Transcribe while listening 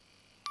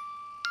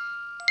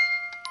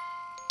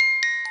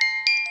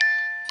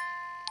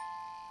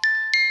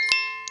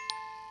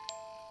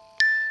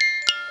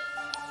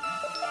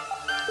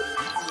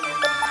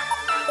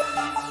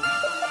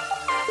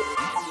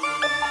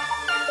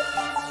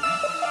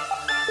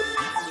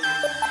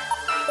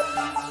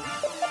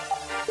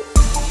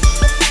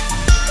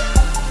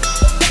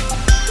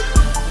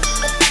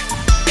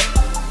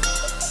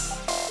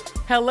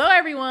Hello,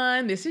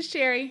 everyone. This is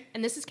Cherry.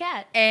 And this is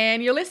Kat.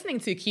 And you're listening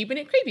to Keeping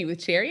It Creepy with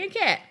Cherry and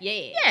Kat.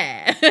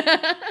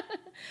 Yeah.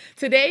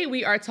 Today,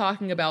 we are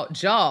talking about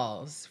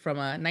Jaws from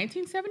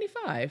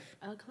 1975.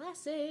 A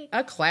classic.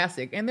 A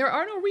classic. And there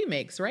are no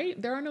remakes,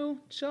 right? There are no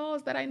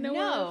Jaws that I know of.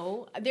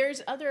 No.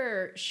 There's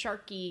other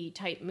sharky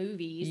type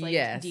movies like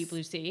Yes. Deep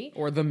Blue Sea.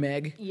 Or The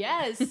Meg.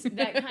 Yes,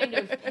 that kind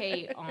of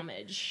pay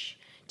homage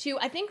to,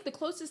 I think the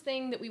closest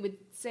thing that we would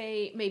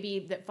say maybe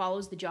that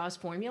follows the Jaws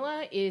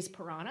formula is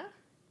Piranha.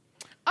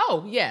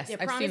 Oh, yes. Yeah, I've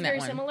Piranha's seen that very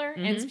one. similar.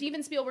 Mhm. And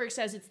Steven Spielberg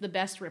says it's the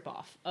best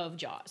ripoff of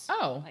Jaws.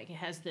 Oh. Like it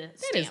has the That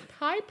stamp. is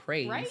high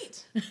praise.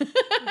 Right?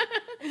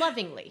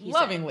 Lovingly. he said.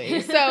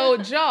 Lovingly. So,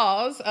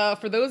 Jaws,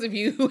 for those of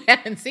you who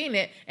haven't seen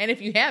it, and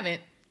if you haven't,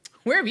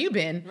 where have you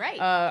been? Right.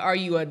 Were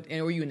you an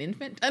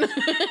infant?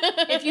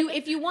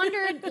 If you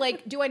wondered,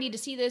 like, do I need to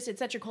see this? It's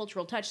such a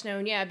cultural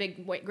touchstone. Yeah, a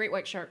big great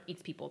white shark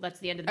eats people. That's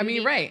the end of the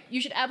movie. right.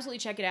 You should absolutely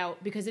check it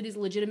out because it is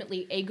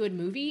legitimately a good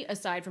movie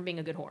aside from being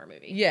a good horror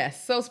movie.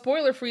 Yes. So,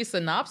 spoiler-free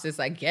synopsis,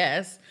 I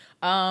guess.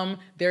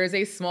 There is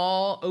a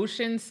small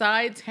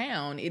oceanside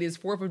town. It is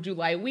 4th of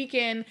July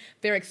weekend.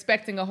 They're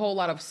expecting a whole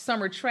lot of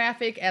summer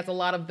traffic, as a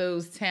lot of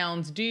those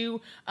towns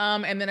do.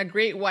 And then a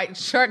great white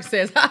shark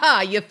says, "Ha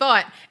ha, you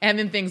thought," and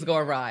then things go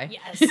awry.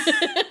 Yes.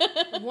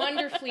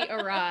 Wonderfully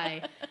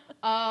awry.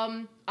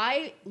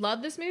 I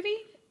love this movie.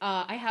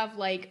 I have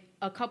like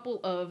a couple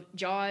of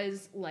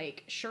Jaws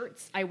like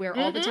shirts I wear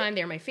all the time.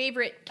 They're my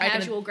favorite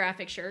casual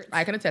graphic shirts.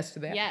 I can attest to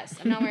that. Yes,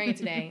 I'm not wearing it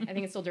today. I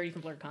think it's still dirty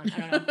from BlurredCon.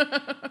 I don't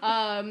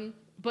know.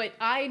 But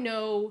I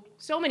know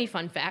so many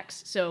fun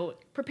facts. So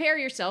prepare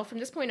yourself. From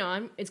this point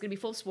on, it's going to be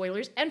full of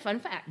spoilers and fun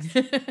facts.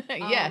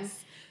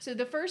 Yes. So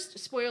the first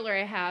spoiler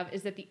I have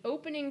is that the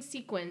opening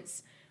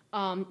sequence,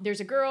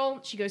 there's a girl.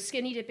 She goes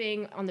skinny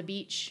dipping on the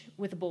beach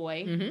with a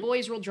boy. The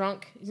boy's real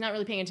drunk. He's not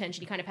really paying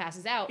attention. He kind of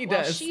passes out. He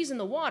While does. she's in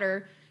the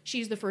water,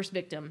 she's the first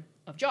victim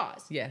of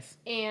Jaws. Yes.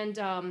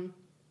 And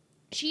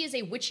she is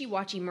a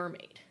witchy-watchy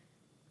mermaid.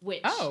 Which,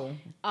 Oh.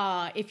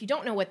 if you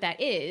don't know what that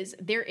is,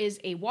 there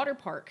is a water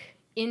park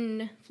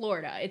in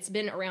Florida. It's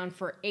been around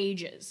for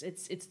ages.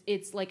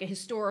 It's like a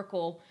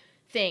historical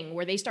thing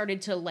where they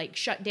started to like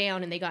shut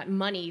down and they got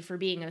money for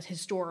being a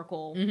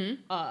historical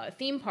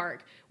theme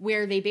park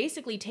where they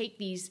basically take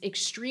these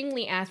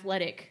extremely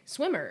athletic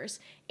swimmers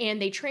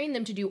and they train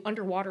them to do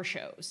underwater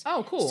shows.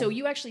 Oh, cool. So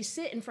you actually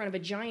sit in front of a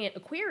giant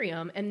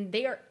aquarium and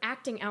they are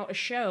acting out a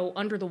show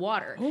under the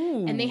water.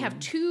 Ooh. And they have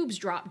tubes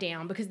drop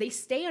down because they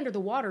stay under the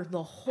water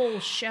the whole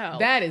show.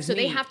 That is So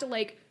they neat. have to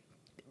like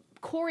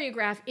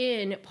choreograph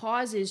in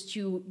pauses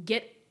to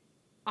get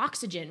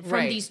oxygen from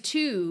Right. these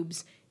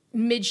tubes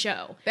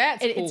mid-show.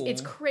 That's And cool.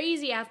 It's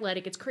crazy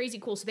athletic. It's crazy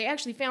cool. So they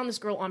actually found this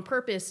girl on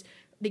purpose.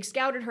 They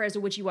scouted her as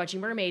a witchy-watchy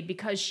mermaid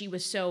because she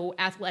was so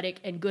athletic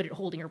and good at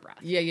holding her breath.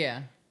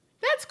 Yeah.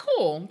 That's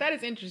cool. That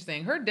is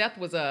interesting. Her death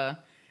was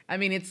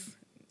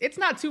it's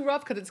not too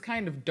rough because it's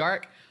kind of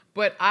dark,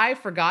 but I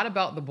forgot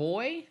about the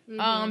boy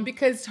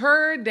because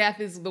her death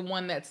is the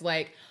one that's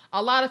like,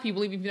 a lot of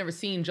people, even if you've never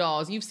seen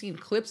Jaws, you've seen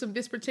clips of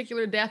this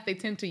particular death. They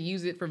tend to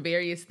use it for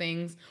various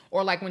things,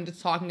 or like when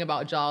just talking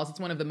about Jaws, it's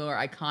one of the more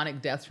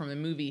iconic deaths from the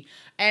movie.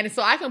 And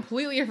so I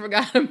completely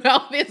forgot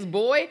about this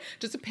boy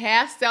just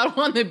passed out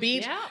on the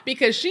beach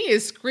because she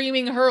is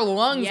screaming her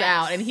lungs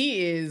out and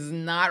he is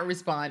not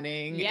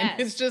responding. Yes.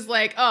 And it's just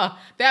like, oh,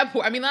 that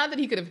poor, I mean, not that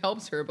he could have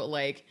helped her, but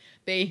like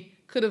they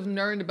could have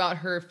learned about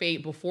her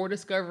fate before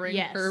discovering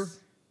her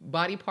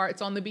body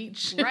parts on the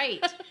beach.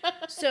 Right.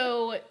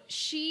 So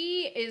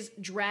she is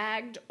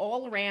dragged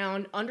all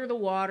around under the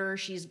water.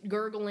 She's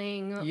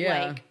gurgling.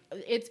 Yeah. Like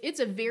it's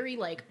a very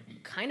like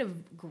kind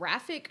of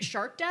graphic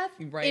shark death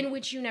Right. in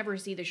which you never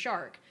see the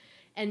shark.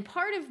 And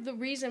part of the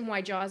reason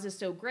why Jaws is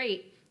so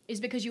great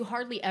is because you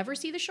hardly ever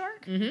see the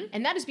shark.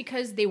 And that is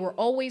because they were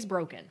always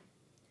broken.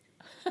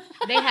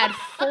 They had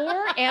 4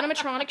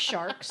 animatronic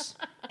sharks,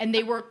 and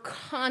they were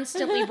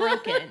constantly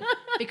broken.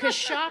 Because,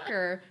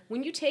 shocker,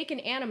 when you take an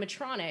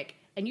animatronic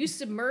and you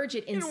submerge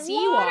it in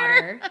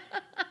seawater,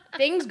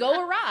 things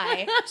go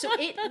awry. So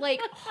it, like,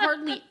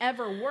 hardly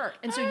ever worked.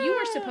 And so you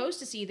were supposed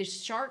to see the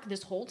shark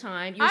this whole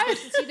time. You were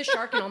supposed to see the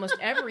shark in almost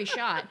every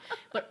shot.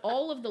 But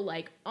all of the,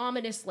 like,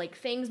 ominous, like,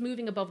 things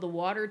moving above the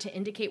water to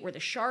indicate where the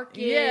shark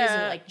is,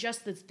 and, like,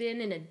 just the fin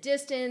in a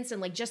distance,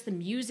 and, like, just the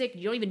music,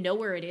 you don't even know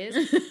where it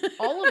is.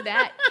 All of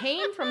that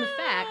came from the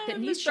fact that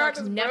The these shark sharks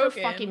is never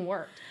broken. fucking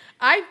worked.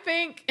 I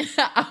think,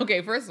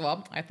 okay, first of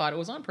all, I thought it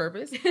was on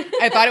purpose.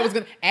 I thought it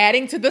was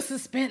adding to the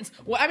suspense.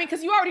 Well, I mean,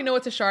 because you already know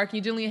it's a shark.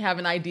 You generally have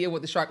an idea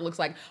what the shark looks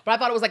like. But I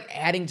thought it was like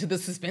adding to the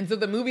suspense of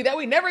the movie that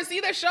we never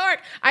see the shark.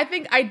 I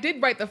think I did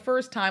right the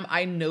first time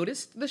I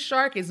noticed the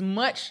shark is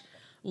much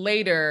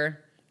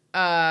later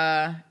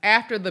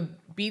after the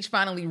beach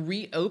finally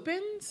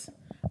reopens.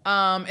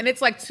 And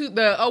it's like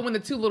when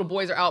the 2 little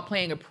boys are out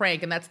playing a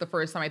prank, and that's the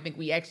first time I think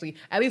we actually,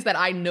 at least that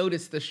I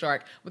noticed the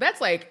shark. But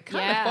that's like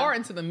kind of far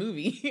into the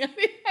movie.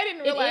 I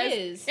didn't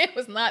realize it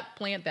was not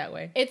planned that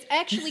way. It's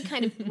actually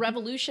kind of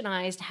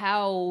revolutionized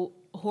how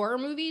horror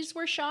movies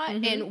were shot.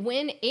 And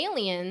when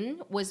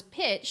Alien was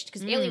pitched,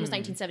 because Alien was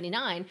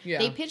 1979,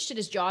 they pitched it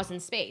as Jaws in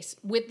space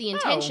with the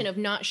intention of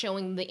not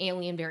showing the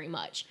alien very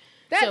much.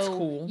 That's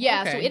cool.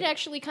 Yeah, Okay. so it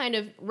actually kind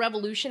of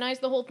revolutionized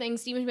the whole thing.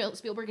 Steven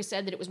Spielberg has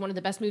said that it was one of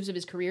the best moves of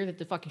his career that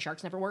the fucking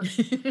sharks never worked.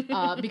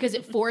 Because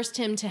it forced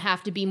him to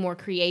have to be more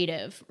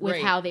creative with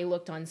how they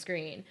looked on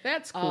screen.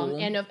 That's cool.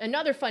 And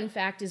another fun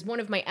fact is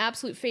one of my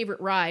absolute favorite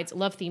rides,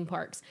 love theme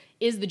parks,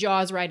 is the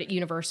Jaws ride at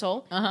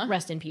Universal.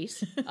 Rest in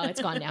peace. It's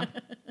gone now.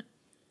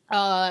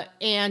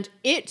 And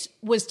it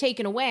was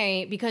taken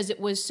away because it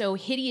was so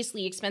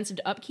hideously expensive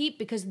to upkeep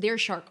because their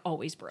shark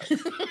always broke.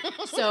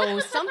 So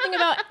something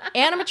about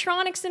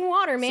animatronics in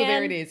water, man. So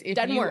there it is. If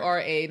doesn't you work. are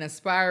an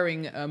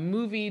aspiring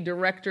movie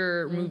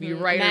director, movie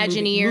writer,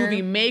 Imagineer.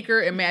 movie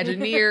maker,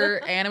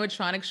 Imagineer,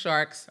 animatronic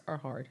sharks are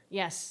hard.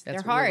 Yes,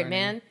 That's they're what we're hard, learning.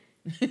 man.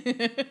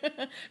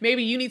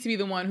 Maybe you need to be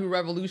the one who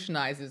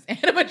revolutionizes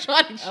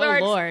animatronic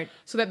sharks Lord.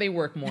 so that they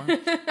work more.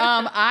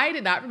 I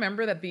did not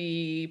remember that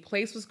the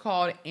place was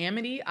called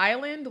Amity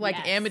Island, like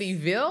Yes.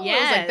 Amityville. I was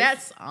Yes. like,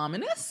 that's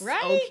ominous.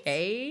 Right?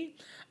 Okay.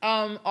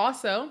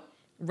 Also,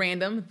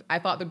 random, I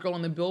thought the girl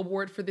on the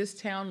billboard for this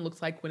town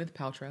looks like Gwyneth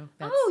Paltrow.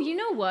 That's Oh, you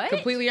know what?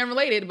 completely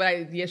unrelated,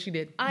 but yes, she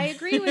did. I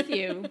agree with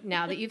you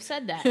now that you've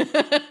said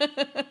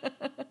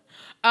that.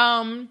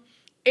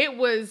 It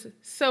was,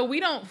 so we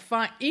don't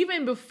find,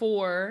 even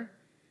before,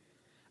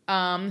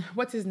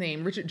 what's his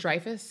name? Richard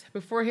Dreyfuss?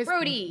 Before his...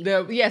 Brody.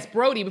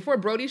 Brody. Before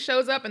Brody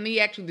shows up and he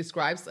actually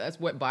describes to us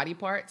what body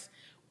parts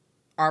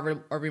are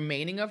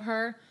remaining of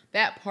her.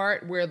 That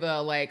part where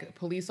the, like,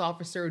 police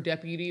officer or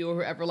deputy or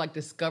whoever, like,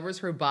 discovers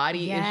her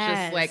body is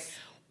just, like...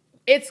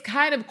 It's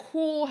kind of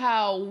cool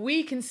how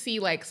we can see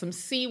like some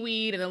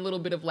seaweed and a little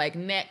bit of like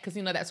neck because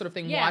you know that sort of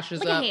thing washes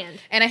like up a hand.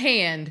 and a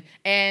hand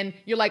and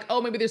you're like,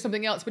 oh, maybe there's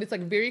something else, but it's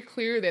like very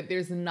clear that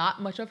there's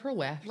not much of her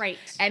left. Right.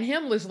 And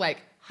him was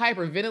like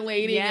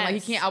hyperventilating and like he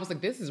Yes. can't. I was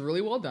like, this is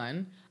really well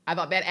done. I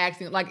thought that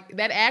acting, like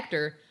that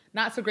actor,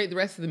 not so great the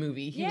rest of the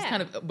movie. He was Yeah.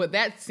 kind of, but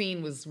that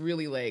scene was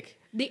really like.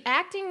 The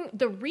acting,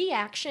 the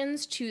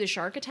reactions to the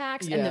shark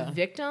attacks and Yeah. the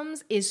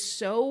victims is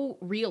so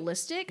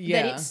realistic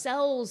Yeah. that it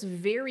sells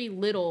very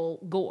little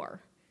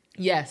gore.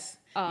 Yes.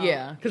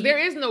 Yeah. Because there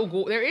is no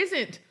gore. There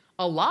isn't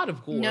a lot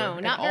of gore. No,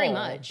 at not very all,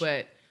 much.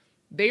 But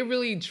they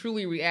really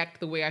truly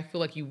react the way I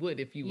feel like you would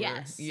if you were.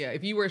 Yes. Yeah.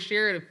 If you were a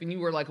sheriff and you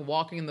were like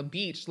walking on the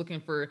beach looking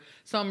for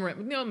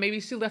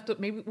maybe she left,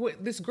 maybe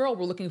what this girl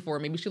we're looking for,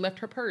 maybe she left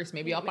her purse.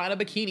 Maybe I'll find a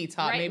bikini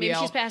top. Right, maybe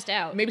she's passed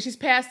out. Maybe she's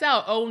passed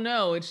out. Oh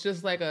no, it's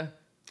just like a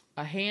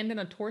hand and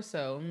a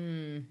torso.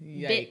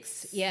 Yikes.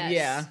 Bits, yes.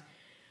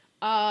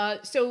 Yeah.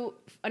 So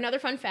another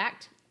fun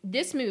fact,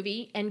 this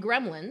movie and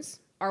Gremlins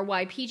are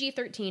why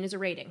PG-13 is a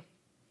rating.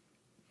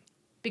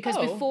 Because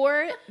Oh.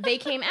 before they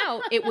came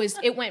out,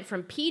 it went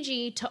from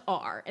PG to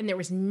R, and there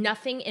was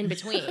nothing in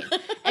between.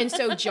 And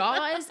so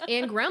Jaws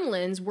and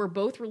Gremlins were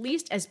both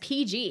released as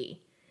PG.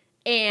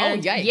 And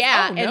Oh, yikes.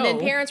 yeah, Oh, and then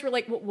no. parents were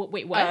like,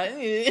 wait, what?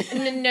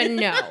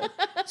 No.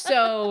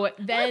 So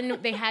then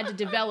they had to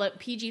develop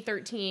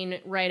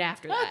PG-13 right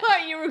after I that.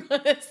 thought you were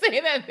going to say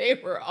that they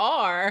were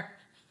R.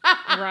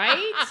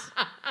 Right?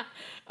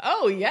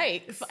 Oh,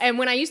 yikes. And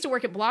when I used to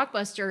work at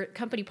Blockbuster,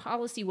 company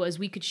policy was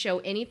we could show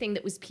anything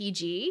that was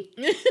PG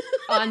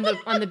on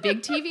the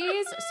big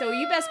TVs. So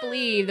you best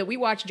believe that we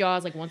watch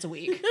Jaws like once a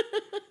week.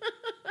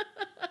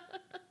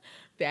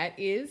 That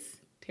is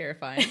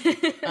terrifying.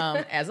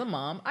 As a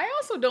mom, I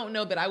also don't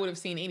know that I would have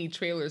seen any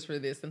trailers for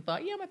this and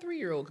thought, yeah, my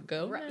 3-year-old could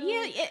go. Right. No.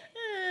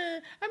 Yeah,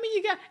 I mean,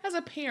 you got, as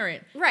a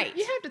parent, Right.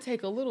 you have to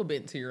take a little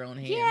bit into your own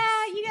hands.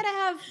 Yeah, you gotta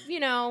have,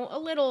 a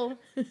little.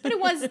 But it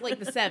was like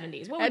the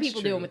 70s. What were That's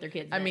people true. doing with their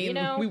kids? I then, mean, you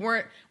know? we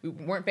weren't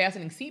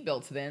fastening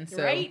seatbelts then,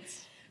 so Right.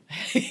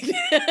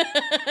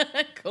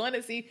 going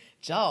to see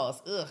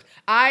Jaws. Ugh.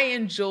 I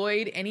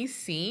enjoyed any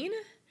scene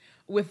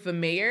with the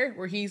mayor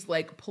where he's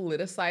like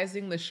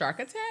politicizing the shark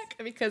attack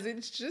because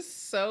it's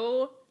just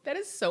that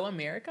is so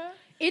America.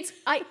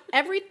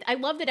 I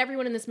love that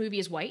everyone in this movie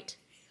is white.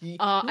 Literally,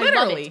 I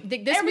love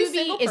it. This every movie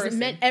single is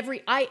person.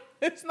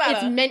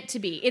 it's meant to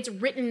be. It's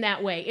written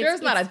that way.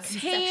 There's not a it's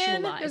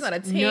tan. conceptualized. There's not a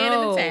tan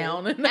in the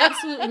town.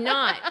 Absolutely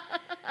not.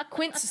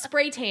 Quint's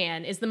spray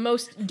tan is the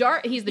most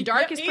dark. He's the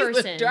darkest He's the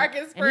person.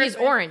 darkest and he's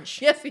person. orange.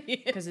 Yes, he is.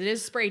 because it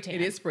is spray tan.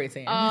 It is spray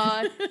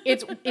tan.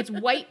 It's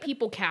white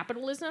people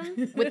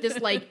capitalism with this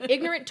like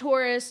ignorant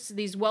tourists,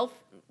 these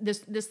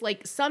this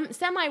like some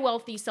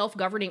semi-wealthy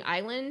self-governing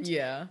island,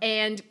 Yeah.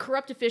 and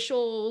corrupt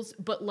officials,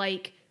 but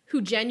like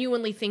who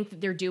genuinely think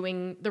that they're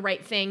doing the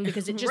right thing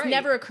because it just Right.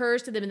 never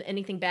occurs to them that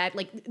anything bad.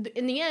 Like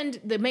in the end,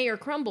 the mayor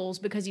crumbles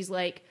because he's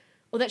like,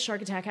 "Well, that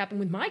shark attack happened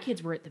when my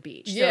kids were at the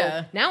beach.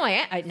 Yeah. So now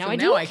I So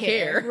do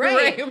care.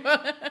 Right?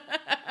 Right.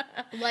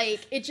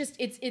 Like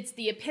it's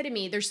the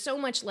epitome. There's so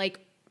much like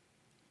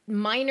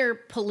minor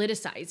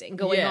politicizing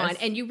going Yes. on,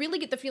 and you really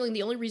get the feeling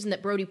the only reason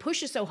that Brody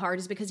pushes so hard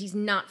is because he's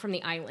not from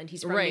the island.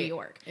 He's from New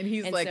York, And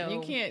he's like, so-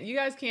 you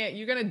guys can't,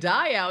 you're gonna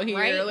die out here.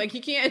 Right? Like, you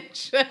can't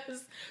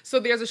just. So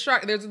there's a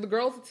shark. There's the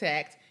girl's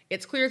attacked.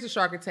 It's clear it's a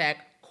shark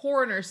attack.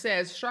 coroner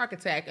says shark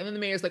attack, and then the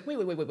mayor's like, wait.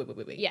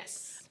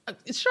 Yes.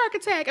 Shark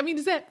attack. I mean,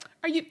 is that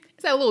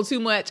a little too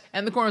much?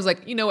 And the coroner's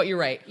like, you know what? You're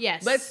right.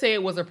 Yes. Let's say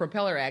it was a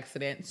propeller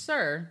accident.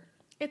 Sir,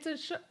 it's a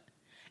shark.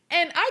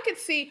 And I could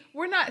see,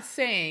 we're not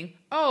saying,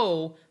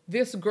 oh,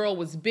 this girl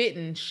was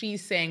bitten.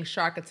 She's saying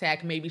shark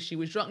attack. Maybe she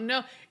was drunk.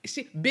 No,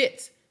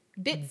 bits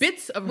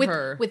of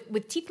her.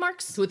 With teeth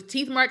marks? With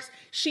teeth marks.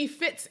 She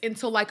fits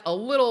into like a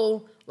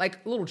little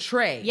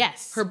tray.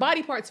 Yes. Her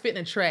body parts fit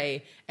in a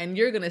tray. And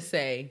you're going to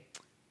say,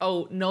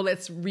 oh, no,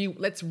 let's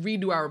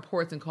redo our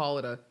reports and call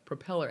it a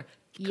propeller.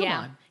 Come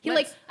on.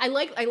 I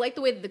like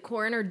the way that the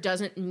coroner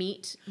doesn't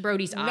meet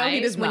Brody's eyes he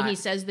does when not. he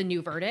says the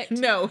new verdict.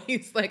 No,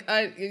 he's like,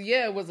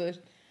 yeah, it was a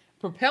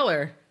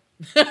propeller.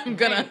 I'm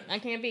gonna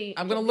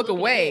look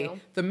away.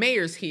 The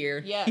mayor's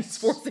here. Yes. He's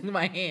forcing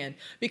my hand.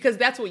 Because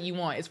that's what you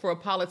want. It's for a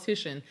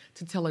politician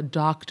to tell a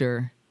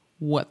doctor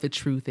what the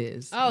truth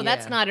is. Oh,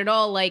 that's not at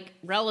all like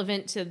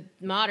relevant to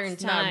modern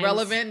times. Not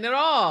relevant at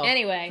all.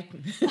 Anyway.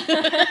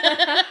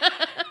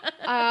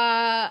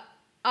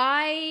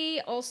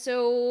 I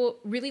also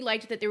really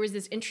liked that there was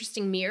this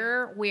interesting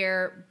mirror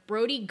where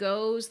Brody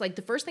goes, like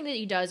the first thing that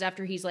he does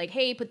after he's like,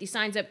 hey, put these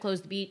signs up,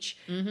 close the beach.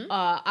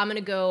 I'm going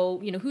to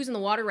go, who's in the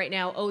water right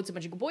now? Oh, it's a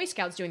bunch of Boy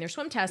Scouts doing their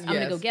swim test. I'm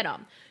going to go get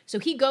them. So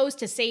he goes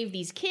to save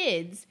these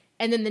kids.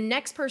 And then the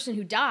next person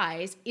who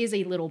dies is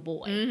a little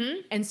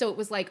boy. And so it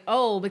was like,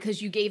 oh,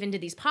 because you gave into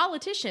these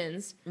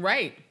politicians.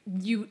 Right.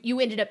 You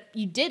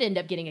did end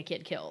up getting a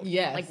kid killed.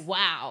 Yes. Like,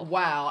 wow.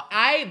 Wow.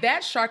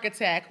 That shark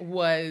attack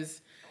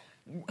was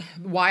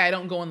why I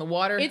don't go in the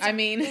water. It's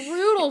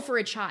brutal for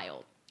a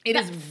child. It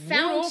that is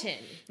fountain.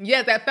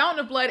 Yeah, that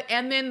fountain of blood.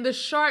 And then the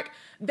shark,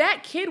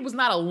 that kid was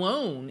not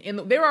alone.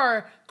 There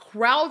are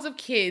crowds of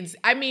kids.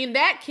 I mean,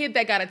 that kid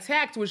that got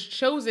attacked was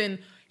chosen.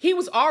 He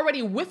was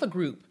already with a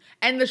group.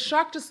 And the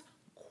shark just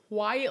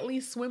quietly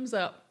swims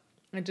up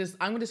and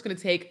I'm just going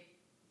to take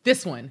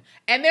this one.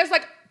 And there's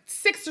like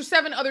 6 or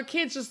 7 other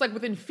kids just like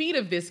within feet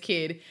of this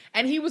kid.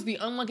 And he was the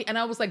unlucky. And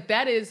I was like,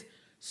 that is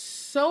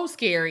so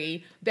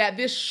scary that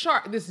this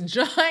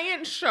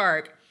giant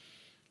shark,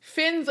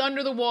 fins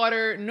under the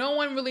water. No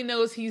one really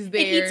knows he's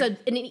there.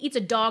 It eats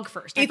a dog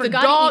first. Eats the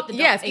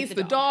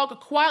dog,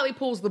 quietly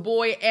pulls the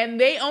boy, and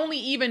they only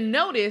even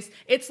notice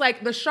it's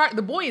like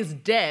the boy is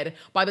dead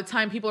by the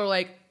time people are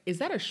like, is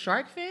that a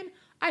shark fin?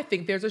 I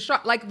think there's a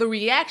shark. Like the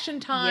reaction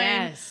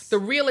time, the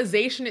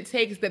realization it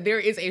takes that there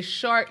is a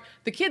shark,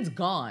 the kid's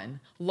gone.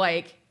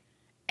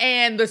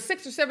 And the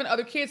 6 or 7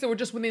 other kids that were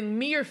just within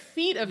mere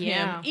feet of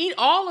him,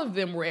 all of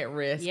them were at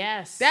risk.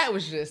 Yes. That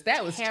was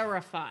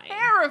terrifying.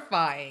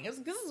 Terrifying. This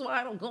is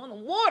why I don't go in the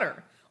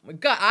water. Oh my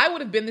God, I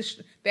would have been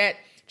that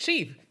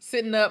chief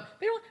sitting up.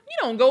 They were like, you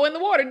don't go in the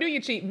water, do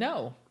you, chief?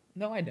 No,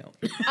 I don't.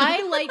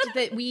 I liked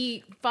that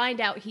we find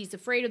out he's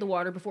afraid of the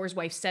water before his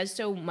wife says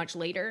so much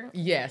later.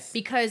 Yes.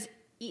 Because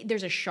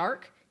there's a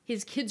shark.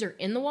 His kids are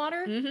in the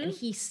water, and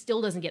he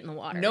still doesn't get in the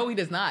water. No, he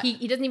does not.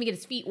 He doesn't even get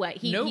his feet wet.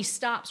 He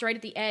stops right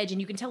at the edge, and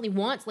you can tell he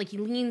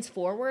leans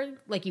forward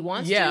like he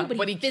wants to,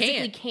 but he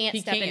physically can't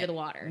step into the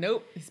water.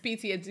 Nope. His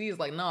PTSD is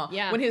like, no.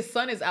 Yeah. When his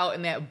son is out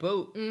in that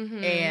boat,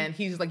 and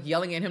he's like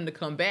yelling at him to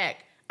come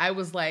back, I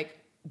was like,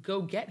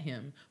 go get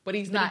him. But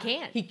he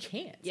can't. He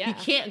can't. Yeah. He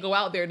can't go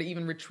out there to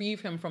even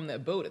retrieve him from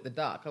that boat at the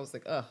dock. I was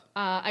like, ugh.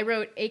 I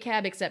wrote a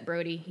cab except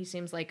Brody. He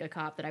seems like a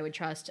cop that I would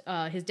trust.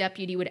 His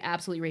deputy would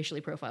absolutely racially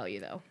profile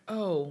you, though.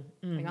 Oh,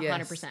 like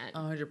 100%.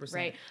 100%.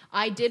 Right.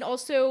 I did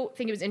also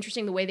think it was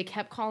interesting the way they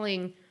kept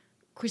calling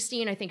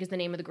Christine, I think is the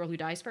name of the girl who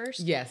dies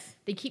first. Yes.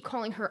 They keep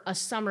calling her a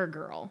summer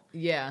girl.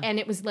 Yeah. And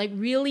it was like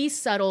really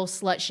subtle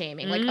slut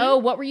shaming. Like, oh,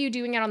 what were you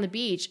doing out on the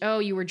beach? Oh,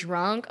 you were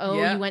drunk.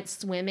 Oh, you went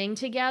swimming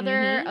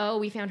together. Oh,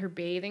 we found her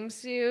bathing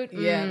suit.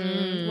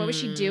 Yeah. What was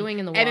she doing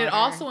in the water? And it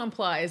also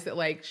implies that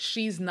like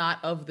she's not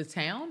of the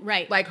town.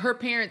 Right. Like her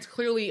parents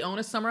clearly own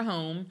a summer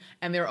home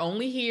and they're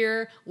only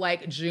here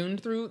like June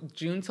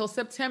till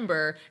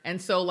September.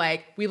 And so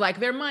like we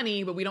like their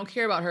money, but we don't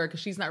care about her because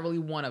she's not really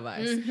one of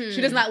us. She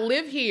does not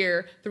live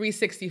here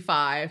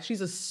 365.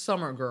 She's a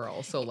summer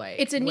girl. So like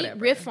it's a neat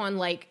riff on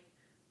like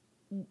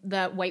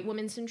the white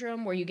woman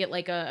syndrome where you get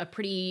like a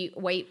pretty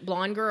white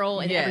blonde girl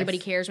and everybody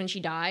cares when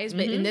she dies,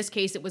 but in this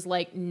case it was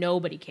like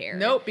nobody cared.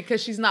 Nope,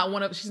 because she's not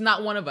one of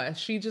us.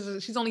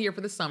 She's only here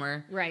for the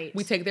summer. Right.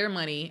 We take their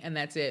money and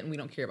that's it, and we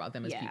don't care about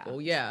them as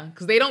people. Yeah,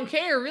 because they don't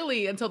care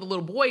really until the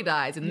little boy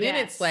dies, and then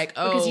it's like,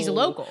 oh, because he's a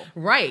local.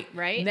 Right.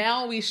 Right.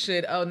 Now we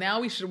should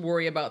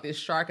worry about this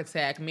shark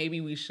attack.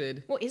 Maybe we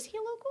should. Well, is he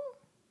a local?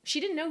 She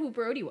didn't know who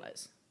Brody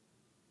was.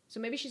 So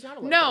maybe she's not a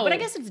local. No. But I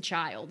guess it's a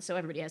child, so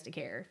everybody has to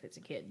care if it's a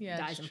kid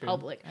dies in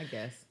public. I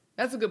guess.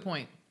 That's a good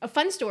point. A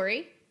fun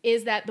story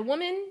is that the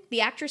woman, the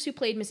actress who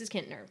played Mrs.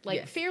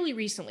 Kintner, fairly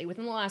recently,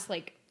 within the last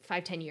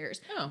 5-10 years,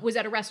 was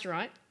at a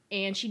restaurant,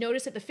 and she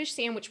noticed that the fish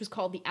sandwich was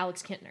called the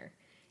Alex Kintner.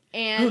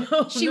 And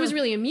she was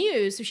really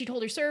amused, so she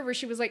told her server,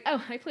 she was like,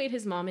 oh, I played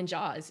his mom in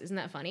Jaws. Isn't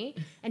that funny?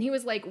 And he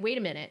was like, wait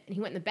a minute. And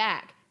he went in the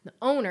back. The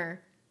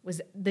owner was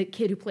the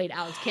kid who played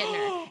Alex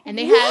Kintner. And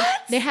they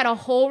What? had a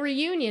whole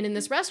reunion in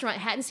this restaurant.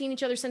 Hadn't seen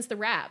each other since the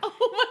rap.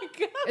 Oh my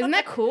God. Isn't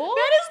that cool?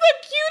 That is the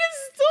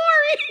cutest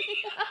story.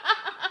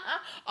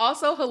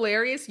 Also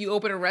hilarious. You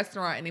open a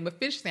restaurant and name a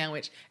fish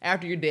sandwich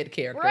after your dead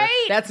character.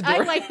 Right? That's I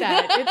adorable. like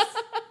that.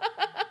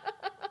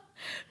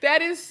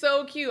 That is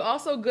so cute.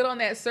 Also good on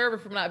that server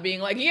for not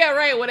being like, yeah,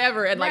 right,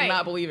 whatever, and like Right.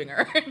 not believing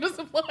her. Just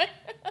like,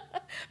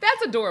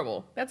 that's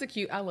adorable. That's a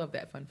cute. I love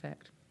that fun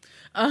fact.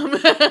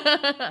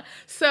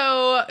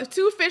 So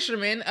two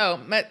fishermen.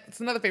 It's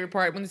another favorite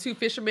part when the two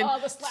fishermen. Oh,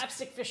 the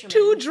slapstick fisherman.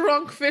 Two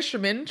drunk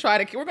fishermen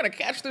we're gonna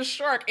catch the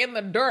shark in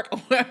the dark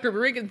after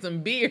drinking some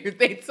beer.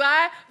 They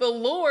tie the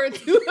lure to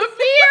the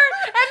pier,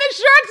 and the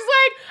shark's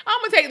like, I'm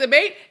gonna take the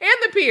bait and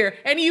the pier,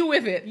 and you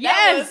with it.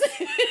 Yes. That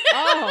was-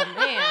 Oh,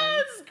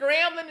 man.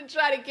 Scrambling to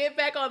try to get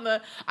back on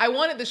I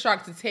wanted the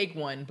shark to take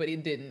one, but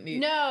it didn't.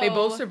 No. They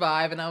both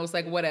survive, and I was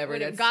like, whatever.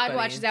 That's God funny.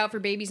 watches out for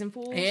babies and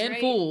fools. And right?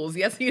 fools.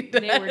 Yes, he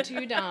does. They were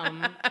too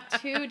dumb.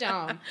 Too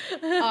dumb.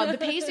 The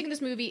pacing of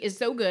this movie is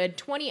so good.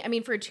 For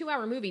a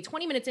 2-hour movie,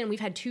 20 minutes in, we've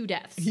had 2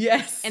 deaths.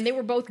 Yes. And they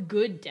were both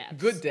good deaths.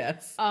 Good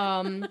deaths.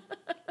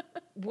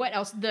 What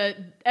else?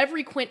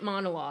 Every Quint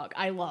monologue,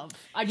 I love.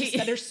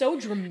 They're so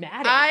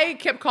dramatic. I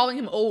kept calling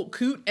him Old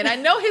Coot, and I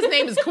know his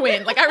name is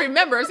Quinn. Like, I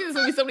remember, I've seen this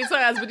movie so many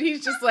times, but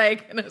he's just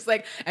like, and I was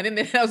like, and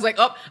then I was like,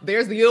 oh,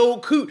 there's the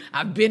Old Coot.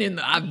 I've been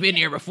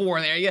here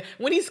before there. Yeah.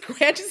 When he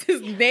scratches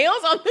his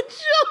nails on the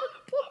joke.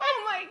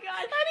 Oh my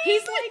God.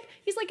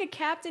 He's like a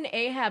Captain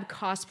Ahab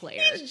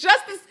cosplayer. He's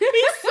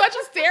such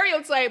a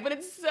stereotype, but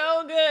it's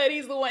so good.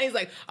 He's the one. He's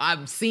like,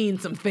 I've seen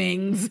some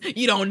things.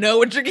 You don't know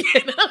what you're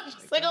getting. I'm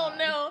just like, oh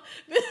no.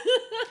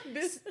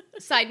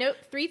 Side note,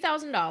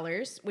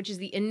 $3,000, which is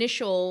the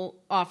initial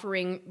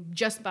offering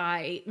just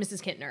by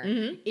Mrs.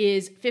 Kintner,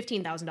 is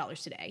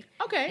 $15,000 today.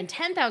 Okay. And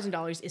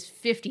 $10,000 is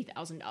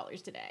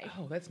 $50,000 today.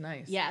 Oh, that's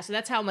nice. Yeah, so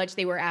that's how much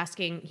they were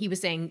asking. He was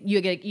saying,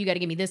 you got to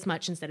give me this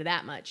much instead of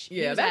that much.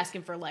 Yeah, he was that's-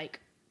 asking for like...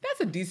 That's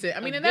a decent.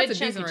 I mean, and good that's a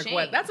chunk decent of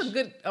request. That's a change.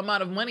 good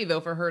amount of money though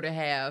for her to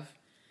have,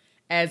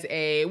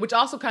 which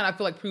also kind of I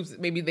feel like proves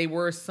that maybe they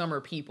were summer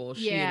people.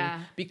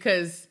 Yeah.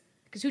 Because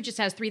who just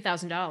has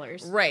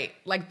 $3,000? right,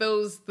 like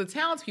the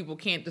townspeople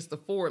can't just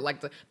afford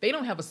they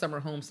don't have a summer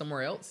home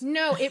somewhere else.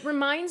 No, it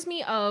reminds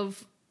me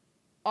of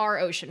our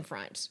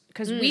oceanfront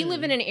because we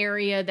live in an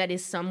area that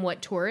is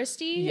somewhat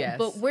touristy. Yes.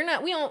 But we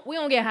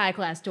don't get high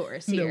class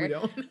tourists No, here.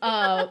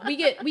 we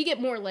don't. We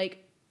get more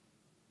like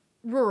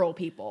rural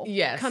people.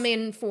 Yes. Come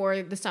in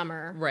for the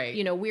summer. Right.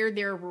 You know, we're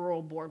their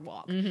rural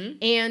boardwalk.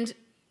 And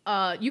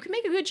you can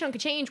make a good chunk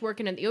of change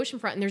working at the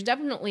oceanfront, and there's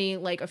definitely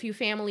like a few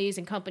families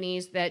and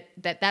companies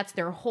that's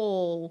their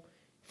whole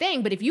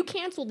thing. But if you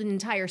canceled an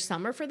entire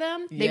summer for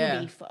them, they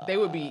would be fucked. They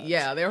would be,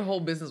 their whole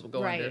business would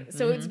go Right. under.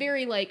 So it's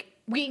very like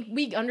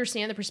we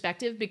understand the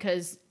perspective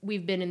because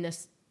we've been in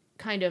this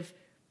kind of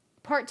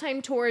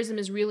part-time tourism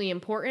is really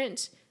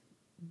important.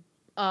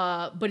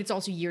 But it's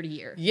also year to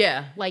year.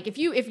 Yeah. Like if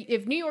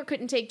New York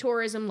couldn't take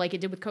tourism like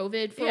it did with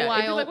COVID for Yeah, a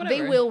it'd be while, like, they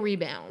whatever. will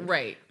rebound.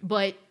 Right.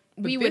 But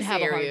we would this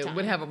have a hard area time.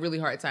 would have a really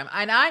hard time.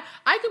 And I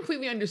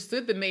completely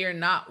understood the mayor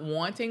not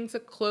wanting to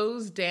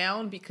close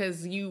down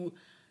because you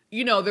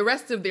know, the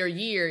rest of their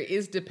year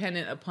is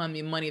dependent upon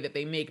the money that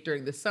they make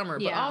during the summer.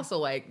 But Yeah. also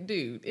like,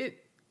 dude,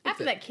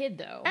 After that kid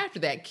though.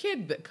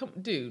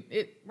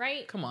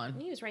 Right? Come on.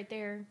 He was right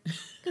there.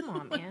 Come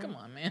on, man. Come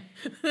on, man.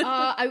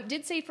 I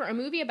did say for a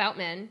movie about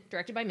men,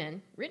 directed by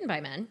men, written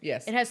by men,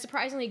 Yes. it has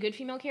surprisingly good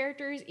female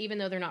characters, even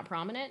though they're not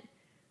prominent.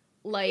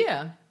 Like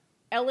Yeah.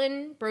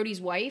 Ellen, Brody's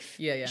wife,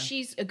 Yeah.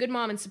 she's a good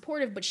mom and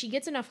supportive, but she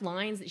gets enough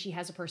lines that she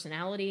has a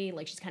personality.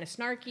 Like she's kind of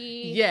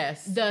snarky.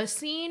 Yes. The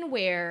scene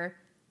where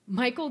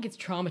Michael gets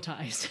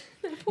traumatized.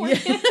 Yeah.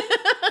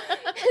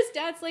 His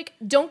dad's like,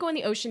 don't go in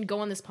the ocean, go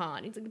on this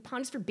pond. He's like, the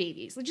pond is for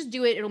babies. Like, just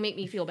do it, it'll make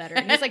me feel better.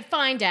 And he's like,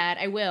 fine, Dad,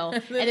 I will.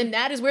 And then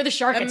that is where the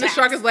shark And attacks.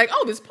 the shark is like,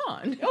 oh, this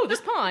pond. Oh,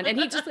 this pond. And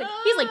he's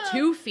like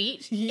 2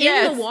 feet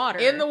Yes, in the water.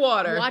 in the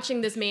water.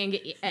 Watching this man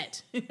get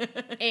et.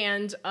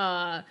 And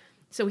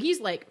so he's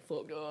like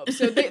fucked up.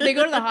 So they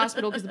go to the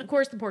hospital because, of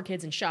course, the poor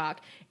kid's in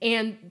shock.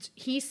 And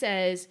he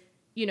says,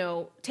 you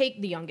know, take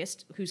the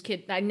youngest, whose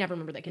kid, I never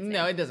remember that kid's name.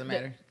 No, it doesn't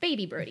matter.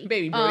 Baby Brody.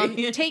 Baby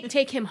Brody.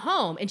 Take him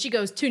home. And she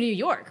goes, to New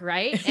York,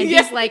 right? And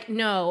Yeah. he's like,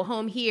 no,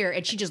 home here.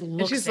 And she just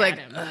looks she's at like,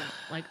 him.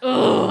 Like,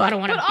 oh, I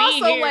don't want to But be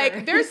also, here.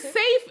 like, they're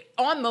safe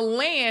on the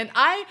land.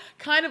 I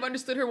kind of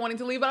understood her wanting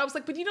to leave, but I was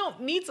like, but you don't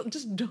need to,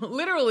 just don't,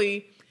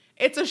 literally,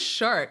 it's a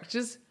shark.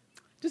 Just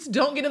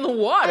don't get in the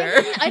water.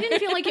 I didn't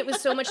feel like it was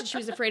so much that she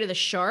was afraid of the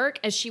shark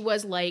as she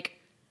was like,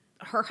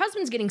 her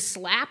husband's getting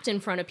slapped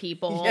in front of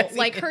people. Yes, he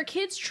like is. her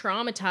kid's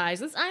traumatized.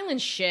 This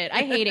island shit.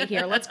 I hate it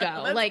here. Let's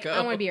go. Let's I go.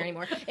 don't want to be here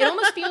anymore. It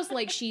almost feels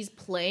like she's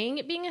playing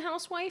at being a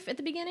housewife at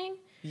the beginning.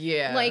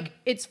 Yeah. Like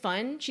it's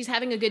fun. She's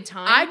having a good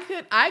time.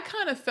 I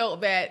kind of felt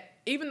that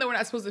even though we're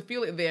not supposed to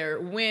feel it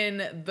there,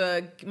 when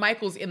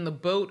Michael's in the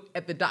boat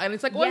at the dock, and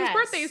it's like, well, his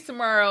birthday is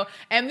tomorrow,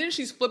 and then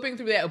she's flipping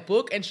through that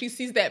book, and she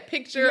sees that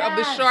picture of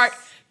the shark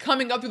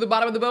coming up through the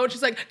bottom of the boat.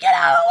 She's like, get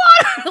out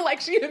of the water!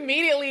 Like, she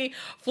immediately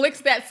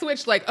flicks that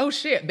switch, like, oh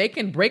shit, they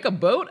can break a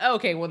boat?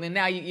 Okay, well then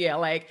now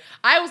like,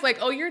 I was like,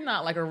 oh, you're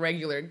not like a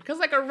regular, because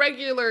like a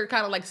regular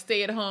kind of like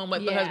stay at home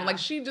with the husband, like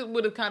she just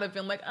would have kind of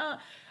been like,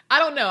 I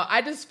don't know.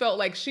 I just felt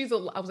like I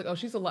was like, oh,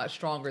 she's a lot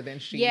stronger than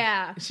she.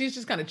 Yeah. She's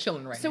just kind of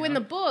chilling right now. So in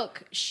the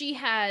book, she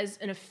has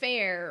an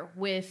affair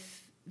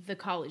with the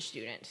college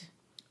student.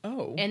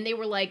 Oh. And they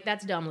were like,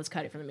 that's dumb, let's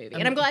cut it from the movie.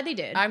 And I'm glad they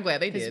did. I'm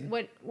glad they did.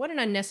 What an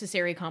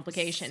unnecessary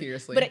complication.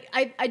 Seriously. But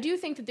I do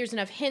think that there's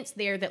enough hints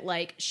there that,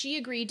 like, she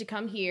agreed to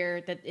come here,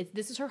 that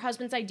this is her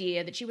husband's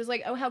idea, that she was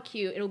like, oh, how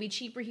cute. It'll be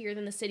cheaper here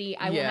than the city.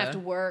 I won't have to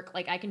work.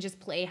 Like, I can just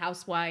play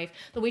housewife.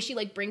 The way she,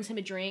 like, brings him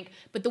a drink.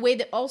 But the way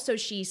that also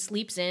she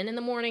sleeps in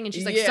the morning and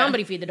she's like,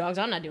 somebody feed the dogs.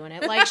 I'm not doing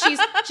it. Like, she's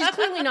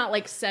clearly not,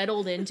 like,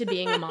 settled into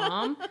being a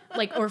mom,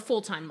 like, or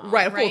full-time mom.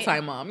 Right, a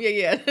full-time mom.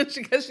 Yeah.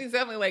 Because she's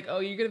definitely like,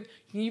 oh,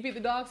 can you feed the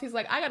dogs? He's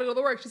like, I gotta go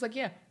to work. She's like,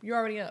 yeah, you're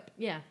already up.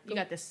 Yeah, you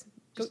got this.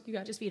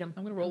 Just feed him.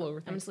 I'm gonna roll over.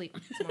 I'm gonna sleep.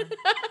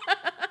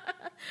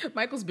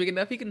 Michael's big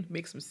enough; he can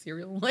make some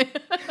cereal. Right,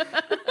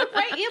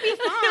 he'll be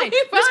fine.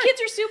 Those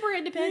kids are super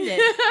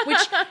independent,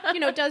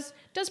 which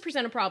does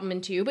present a problem in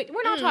two. But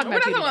we're not talking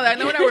about that.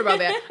 No, we're not worried about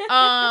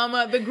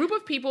that. The group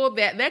of people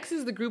that next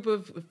is the group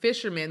of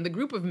fishermen, the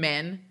group of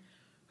men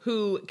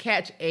who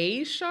catch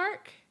a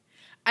shark.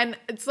 And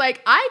it's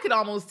like, I could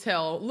almost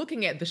tell,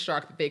 looking at the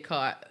shark that they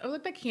caught, I was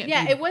like, that can't be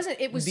it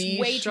wasn't, it was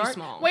way too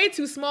small. Way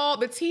too small.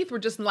 The teeth were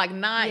just like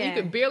you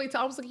could barely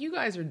tell. I was like, you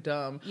guys are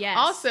dumb. Yes.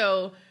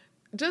 Also,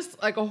 just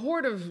like a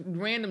horde of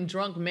random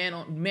drunk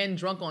men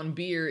drunk on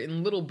beer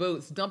in little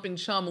boats, dumping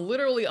chum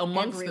literally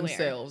amongst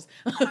themselves.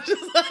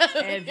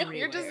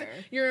 Everywhere.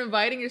 You're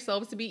inviting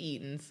yourselves to be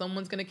eaten.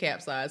 Someone's going to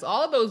capsize.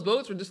 All of those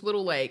boats were just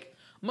little like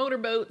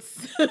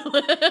motorboats.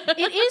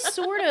 It is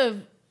sort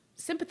of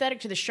sympathetic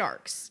to the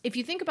sharks. If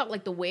you think about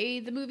like the way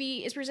the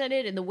movie is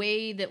presented and the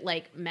way that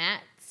like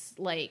Matt's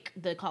like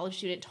the college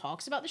student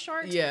talks about the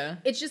sharks,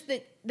 it's just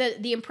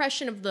that the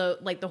impression of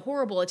the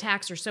horrible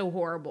attacks are so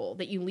horrible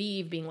that you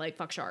leave being like,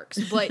 fuck sharks.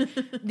 But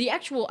the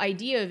actual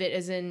idea of it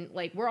is in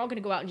like, we're all gonna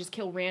go out and just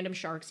kill random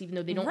sharks even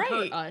though they don't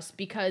hurt us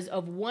because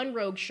of one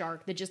rogue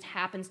shark that just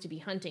happens to be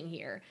hunting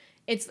here.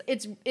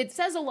 It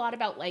says a lot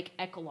about like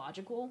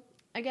ecological,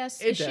 I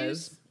guess,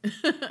 issues. Does.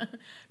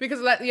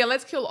 Because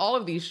let's kill all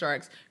of these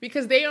sharks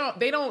because they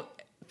don't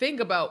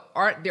think about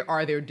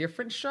are there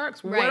different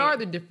sharks? Right. What are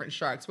the different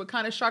sharks? What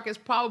kind of shark is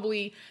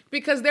probably,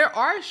 because there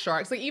are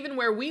sharks, like even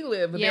where we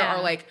live, there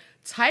are like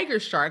tiger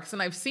sharks,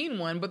 and I've seen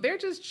one, but they're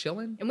just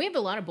chilling. And we have a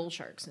lot of bull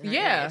sharks in our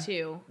area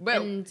too.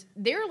 And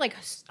they're like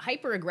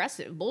hyper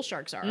aggressive. Bull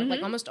sharks are.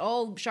 Like almost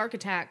all shark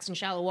attacks in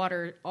shallow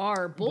water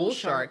are bull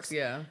sharks.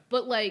 Yeah.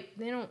 But like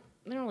they don't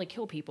really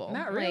kill people.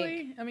 Not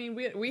really. Like, I mean,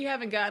 we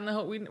haven't gotten the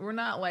whole. We're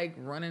not like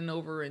running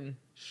over in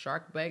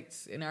shark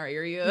bites in our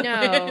area.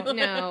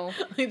 No.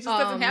 It just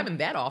doesn't happen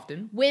that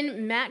often.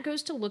 When Matt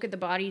goes to look at the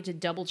body to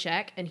double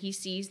check, and he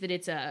sees that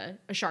it's a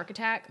shark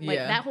attack, like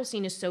that whole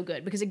scene is so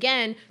good because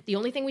again, the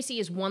only thing we see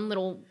is one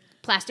little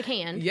plastic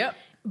hand. Yep.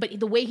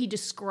 But the way he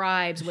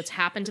describes what's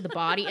happened to the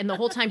body, and the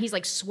whole time he's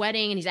like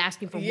sweating and he's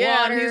asking for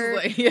water.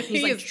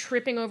 He's like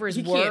tripping over his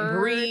words. He can't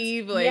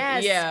breathe. Like,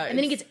 and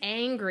then he gets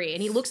angry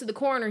and he looks at the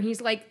coroner and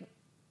he's like,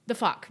 the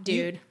fuck,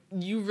 dude.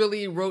 You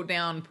really wrote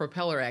down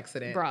propeller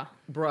accident.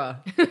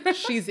 Bruh.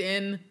 She's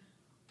in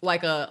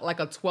like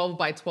a 12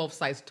 by 12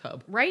 size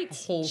tub. Right?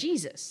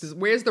 Jesus.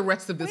 Where's the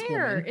rest of this woman?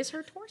 Where is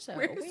her torso?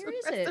 Where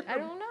is it? I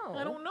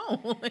don't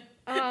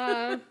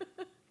know.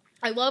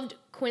 I loved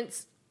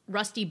Quint's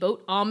rusty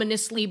boat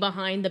ominously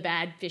behind the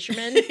bad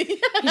fisherman.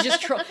 He's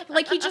just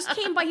he just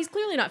came by. He's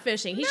clearly not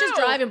fishing. He's just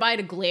driving by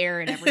to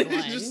glare at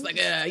everyone. Just like,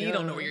 you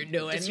don't know what you're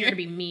doing. Just here to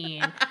be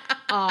mean.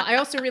 I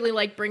also really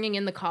like bringing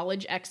in the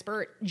college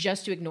expert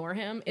just to ignore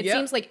him. It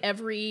seems like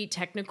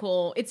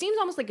it seems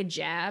almost like a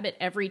jab at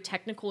every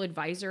technical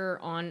advisor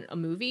on a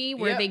movie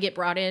where they get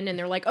brought in and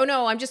they're like, oh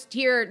no, I'm just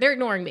here. They're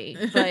ignoring me.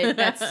 But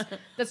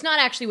that's not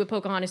actually what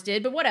Pocahontas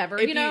did, but whatever,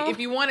 If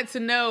you wanted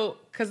to know,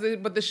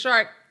 but the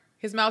shark,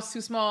 his mouth's too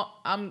small.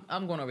 I'm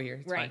going over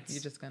here. It's fine.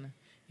 You're just gonna,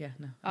 no. Okay.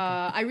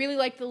 I really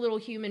liked the little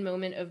human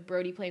moment of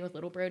Brody playing with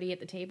little Brody at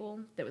the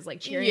table. That was like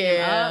cheering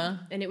him up,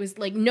 and it was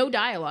like no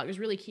dialogue. It was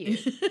really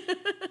cute.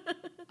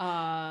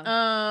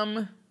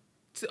 The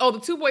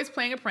two boys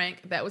playing a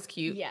prank. That was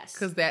cute. Yes,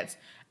 because that's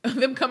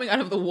them coming out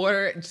of the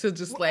water to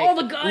just like all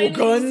the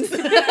guns.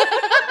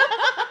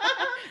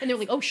 And they're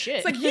like, oh shit.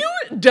 It's like, you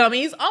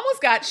dummies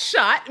almost got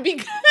shot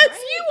because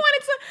you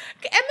wanted to,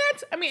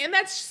 and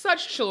that's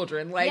such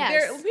children. Like,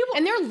 they're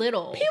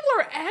little. People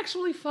are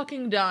actually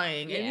fucking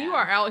dying. And you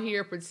are out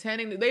here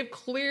pretending that they've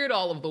cleared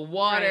all of the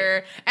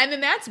water. Right. And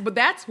then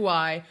that's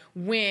why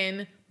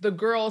when the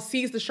girl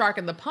sees the shark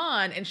in the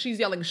pond and she's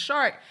yelling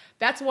shark,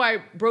 that's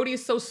why Brody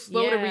is so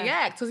slow to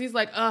react. Because he's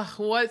like, ugh,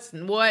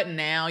 what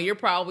now? You're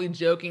probably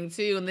joking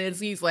too. And then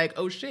he's like,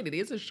 oh shit, it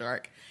is a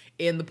shark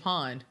in the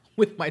pond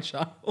with my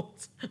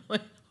child.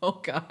 Like, Oh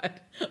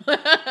God.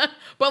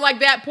 But like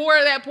that poor,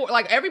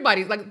 like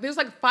everybody's like, there's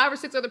like 5 or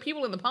 6 other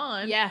people in the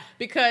pond. Yeah.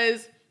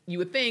 Because you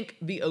would think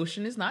the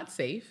ocean is not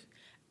safe.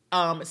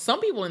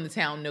 Some people in the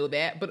town know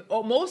that, but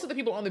most of the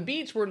people on the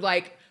beach were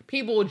like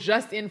people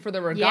just in for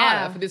the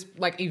regatta for this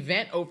like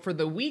event for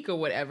the week or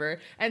whatever.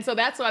 And so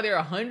that's why there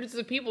are hundreds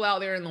of people out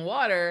there in the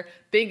water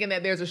thinking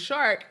that there's a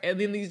shark, and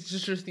then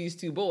just these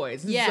 2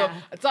 boys. Yeah.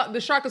 So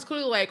the shark is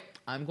clearly like,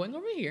 I'm going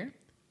over here.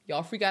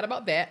 Y'all freak out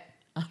about that.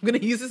 I'm going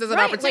to use this as an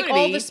opportunity. Like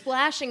all the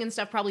splashing and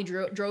stuff probably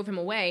drove him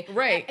away.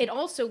 Right. It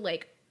also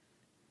like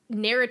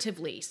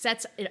narratively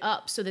sets it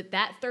up so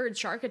that third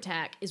shark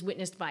attack is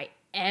witnessed by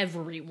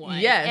everyone.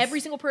 Yes. Every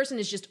single person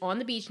is just on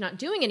the beach not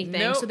doing anything,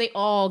 Nope. so they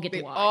all get to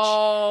They watch.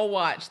 all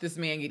watch this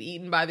man get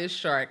eaten by this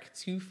shark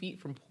 2 feet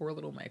from poor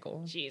little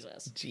Michael.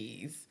 Jesus.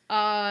 Jeez.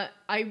 I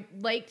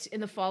liked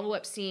in the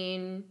follow-up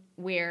scene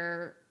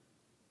where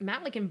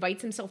Matt like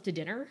invites himself to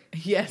dinner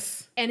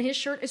Yes. and his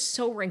shirt is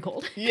so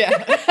wrinkled. Yeah.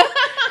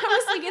 I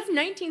was like, it's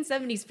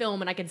 1970s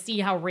film and I can see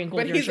how wrinkled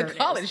But your he's shirt a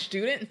college is.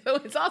 student, so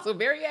it's also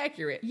very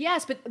accurate.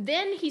 Yes, but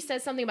then he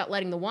says something about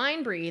letting the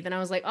wine breathe, and I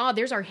was like, oh,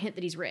 there's our hint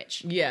that he's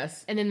rich.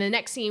 Yes. And then the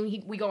next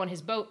scene, we go on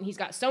his boat, and he's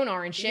got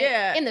sonar and shit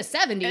Yeah. in the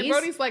 70s. And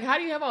Brody's like, how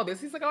do you have all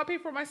this? He's like, oh, I pay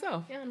for it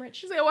myself. Yeah, I'm rich.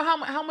 She's like,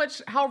 well,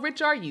 how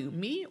rich are you?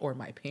 Me or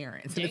my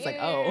parents? And it's like,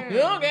 oh,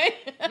 Damn. okay.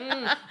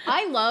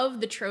 I love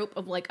the trope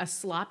of like a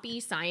sloppy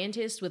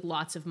scientist with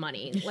lots of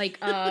money. Like,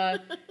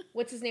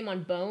 what's his name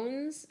on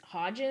Bones?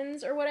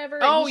 Hodgins or whatever?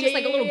 And Oh, he's just yeah,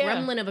 like a little yeah,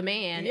 yeah. gremlin of a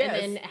man. Yes.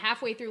 And then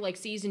halfway through like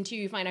season 2,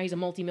 you find out he's a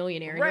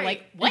multimillionaire. And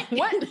Right. you're like,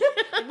 what? What?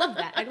 I love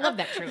that. I love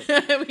that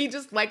trope. He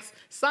just likes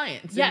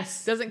science. and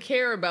Yes. doesn't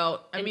care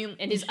about, And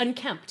is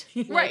unkempt.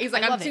 right. He's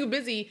like, I I'm love too it.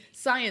 busy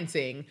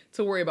sciencing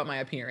to worry about my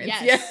appearance.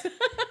 Yes.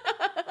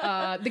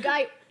 Yeah. The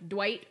guy,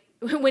 Dwight,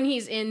 when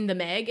he's in the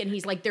Meg and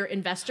he's like their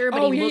investor,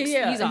 but Oh, he looks,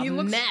 yeah. he's a He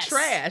looks mess.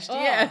 trashed. Oh.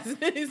 Yes.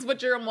 He's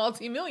but you're a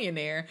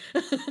multimillionaire.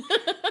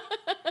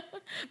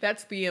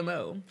 That's the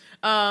MO.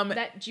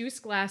 That juice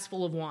glass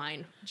full of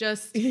wine,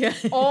 just Yeah.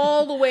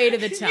 all the way to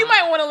the top. You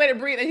might want to let it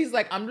breathe. And he's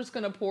like, I'm just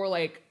going to pour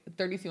like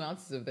 32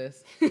 ounces of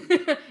this.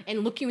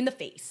 and look you in the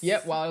face.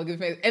 Yep. While I'll give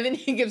face. And then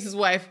he gives his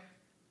wife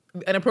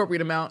an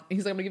appropriate amount.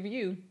 He's like, I'm going to give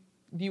you.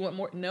 Do you want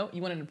more? No.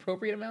 You want an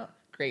appropriate amount?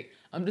 Great.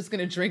 I'm just going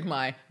to drink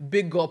my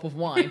big gulp of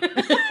wine.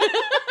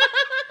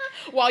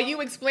 While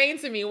you explain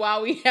to me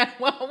why we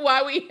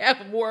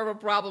have more of a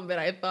problem than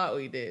I thought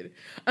we did.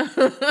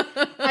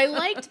 I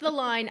liked the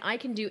line, I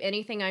can do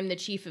anything, I'm the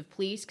chief of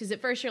police. Because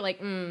at first you're like,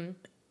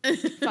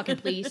 fucking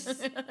police,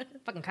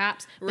 fucking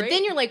cops. But Right.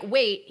 then you're like,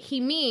 wait, he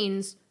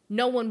means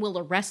no one will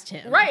arrest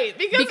him. Right,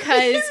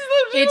 because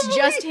it's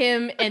just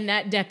him and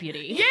that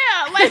deputy.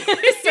 Yeah, like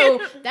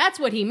So that's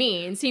what he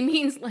means. He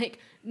means like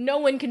no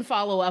one can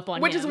follow up on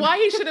which him. is why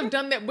he should have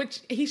done that. Which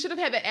he should have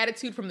had that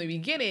attitude from the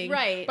beginning,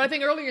 Right. But I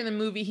think earlier in the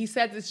movie he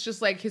says it's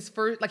just like his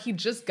first, like he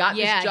just got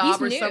Yeah, this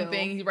job or he's new.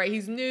 something, right?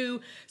 He's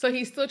new, so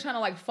he's still trying to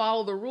like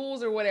follow the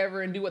rules or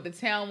whatever and do what the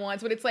town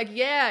wants. But it's like,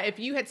 yeah, if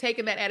you had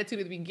taken that attitude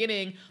at the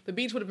beginning, the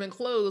beach would have been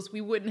closed.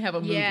 We wouldn't have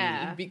a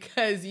movie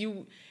because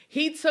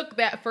he took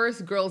that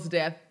first girl's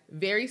death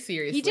very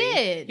seriously. He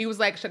did. He was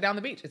like, shut down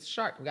the beach. It's a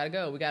shark. We gotta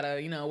go. We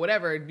gotta,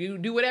 whatever.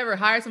 Do whatever.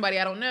 Hire somebody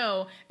I don't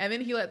know. And then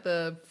he let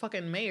the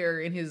fucking mayor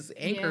in his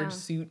anchor Yeah.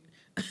 suit.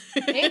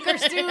 Anchor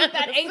suit,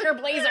 that anchor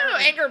blazer.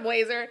 Anchor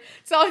blazer.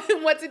 Tell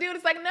him what to do. And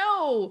it's like,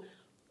 no.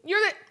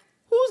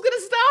 Who's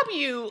gonna stop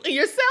you?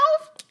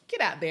 Yourself?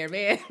 Get out there,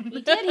 man.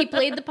 He did. He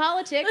played the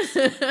politics.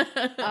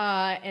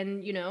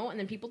 And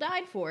then people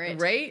died for it.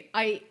 Right?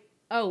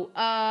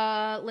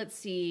 Let's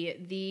see.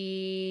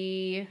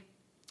 The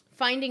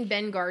finding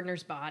Ben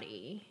Gardner's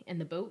body in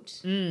the boat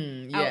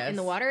Yes. out in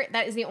the water.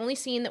 That is the only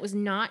scene that was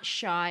not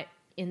shot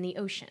in the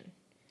ocean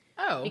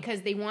Oh.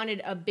 because they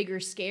wanted a bigger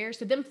scare.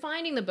 So them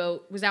finding the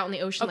boat was out in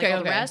the ocean Okay, like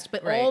all the okay. rest,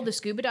 but Right. all the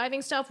scuba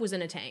diving stuff was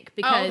in a tank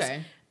because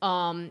okay.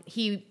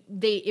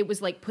 it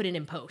was like put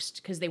in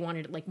post because they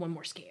wanted like one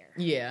more scare.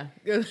 Yeah.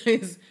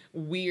 His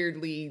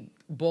weirdly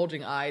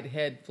bulging-eyed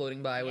head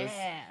floating by was...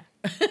 Yeah.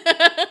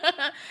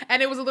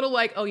 And it was a little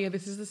like, oh yeah,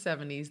 this is the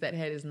 70s. That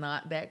head is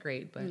not that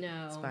great, but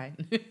No. it's fine.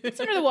 It's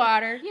under the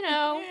water, you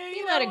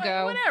let it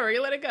go. Whatever,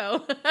 you let it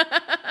go.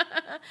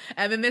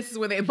 And then this is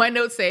when my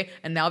notes say,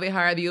 and now they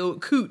hire the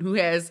old coot who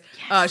has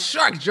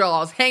shark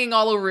jaws hanging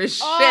all over his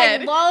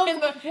shed. I love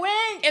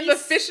in the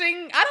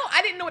fishing.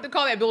 I didn't know what to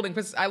call that building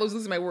because I was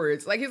losing my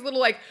words. Like his little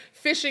like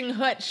fishing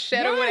hut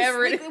shed or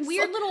whatever. Like a It's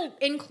weird so- little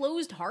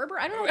enclosed harbor.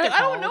 I don't know what they're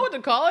I don't know what to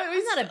call it.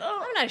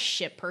 I'm not a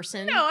ship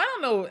person. No,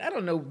 I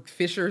don't know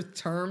fisher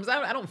terms.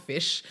 I don't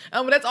fish.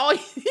 But that's all.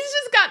 He's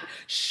just got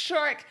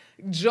shark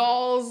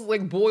jaws,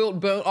 like boiled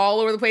bone all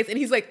over the place, and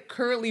he's like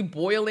currently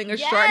boiling a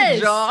shark Yes.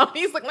 jaw.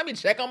 He's like, let me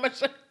check on my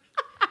shark.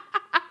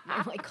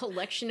 Like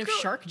collection of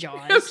shark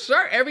jaws.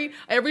 Shark.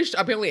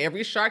 Apparently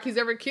every shark he's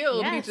ever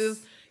killed, he Yes.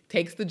 just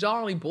takes the jaw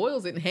and he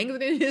boils it and hangs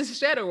it in his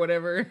shed or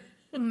whatever.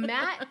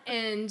 Matt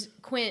and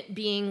Quint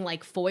being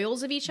like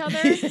foils of each other,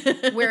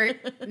 where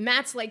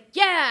Matt's like,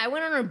 yeah, I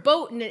went on a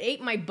boat and it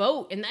ate my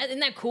boat, and isn't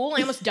that cool?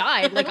 I almost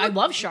died. Like, I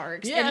love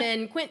sharks. Yeah. And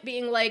then Quint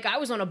being like, I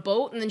was on a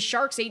boat and then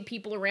sharks ate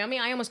people around me.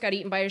 I almost got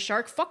eaten by a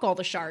shark. Fuck all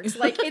the sharks.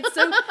 Like, it's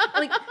so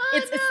like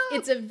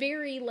it's a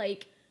very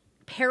like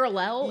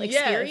parallel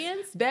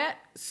experience.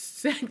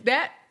 Yes,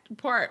 that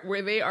part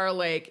where they are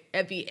like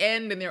at the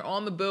end and they're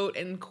on the boat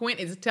and Quint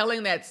is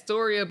telling that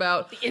story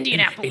about The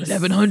Indianapolis.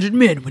 1,100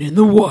 men went in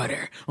the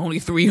water, only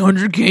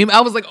 300 came.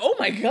 I was like, oh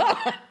my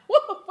god,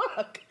 what the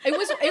fuck?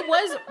 It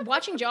was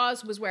watching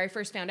Jaws was where I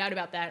first found out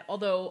about that.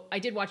 Although I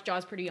did watch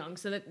Jaws pretty young,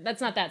 so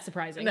that's not that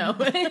surprising. No.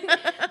 but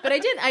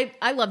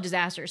I love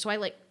disaster, so I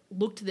like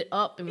looked it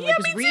up and like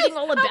was me reading too.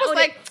 all about I was it.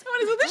 like,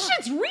 this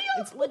shit's real.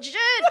 It's legit.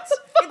 What the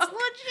It's fuck?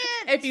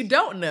 legit. If you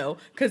don't know,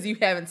 because you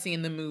haven't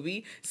seen the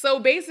movie, so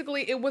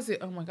basically it was,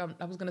 oh my god,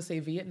 I was gonna say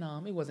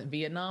Vietnam. It wasn't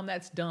Vietnam.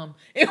 That's dumb.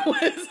 It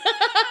was,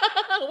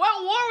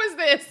 what war was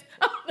this?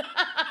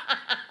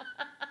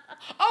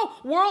 Oh,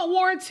 World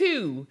War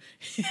II,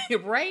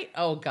 right?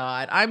 Oh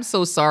God, I'm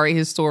so sorry,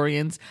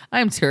 historians.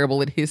 I'm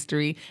terrible at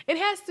history. It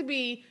has to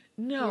be.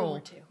 No, World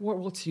War II. World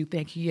War II.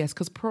 Thank you. Yes,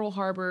 because Pearl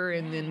Harbor,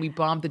 and then we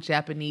bombed the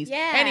Japanese.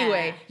 Yeah.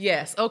 Anyway,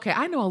 yes. Okay,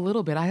 I know a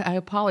little bit. I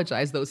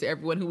apologize though to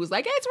everyone who was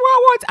like, "It's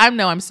World War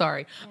II." I'm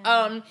sorry.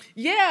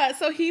 Yeah.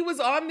 So he was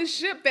on the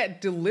ship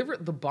that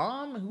delivered the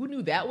bomb. Who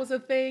knew that was a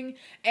thing?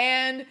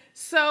 And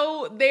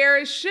so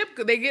their ship,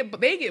 they get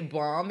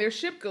bombed. Their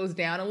ship goes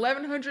down.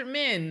 1,100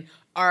 men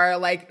are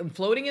like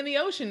floating in the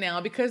ocean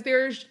now because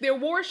their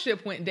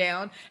warship went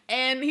down.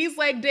 And he's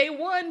like, day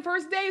one,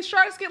 first day,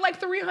 sharks get like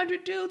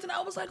 300 dudes. And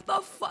I was like,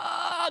 the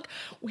fuck?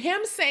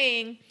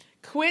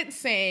 Quint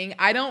saying,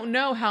 I don't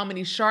know how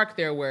many shark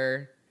there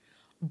were,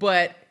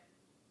 but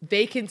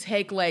they can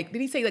take like, did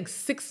he say like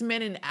 6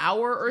 men an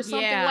hour or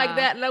something like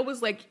that? And I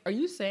was like, are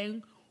you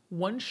saying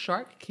one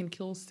shark can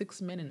kill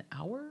 6 men an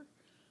hour?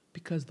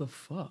 Because the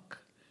fuck?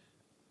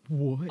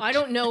 What? I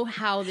don't know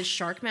how the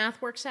shark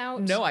math works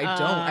out. No, I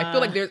don't. I feel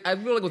like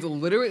it was a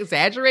little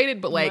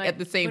exaggerated, but like at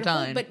the same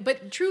time.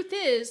 But truth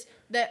is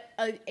that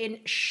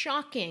a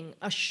shocking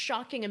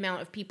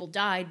amount of people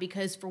died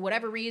because for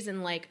whatever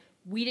reason, like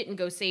we didn't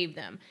go save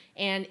them,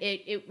 and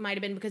it might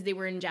have been because they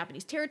were in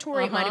Japanese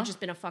territory. It might have just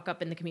been a fuck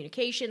up in the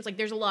communications. Like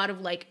there's a lot of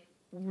like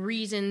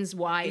reasons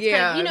why. It's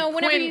kind of, you know,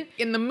 whenever Quinn,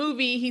 in the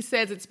movie, he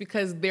says it's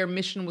because their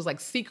mission was like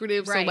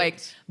secretive. Right.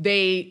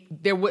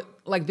 So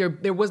like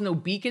there was no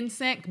beacon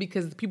sent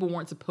because people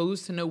weren't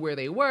supposed to know where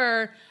they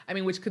were. I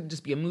mean, which could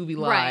just be a movie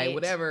lie,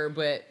 whatever.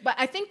 But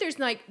I think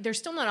they're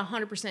still not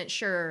 100%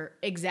 sure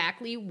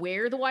exactly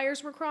where the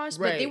wires were crossed,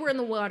 but they were in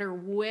the water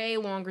way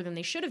longer than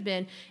they should have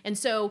been. And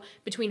so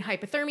between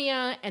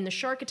hypothermia and the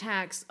shark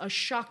attacks, a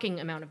shocking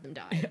amount of them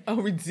died. oh,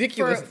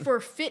 ridiculous. For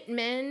fit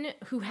men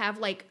who have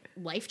like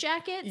life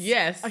jackets,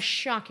 yes, a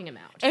shocking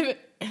amount.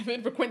 And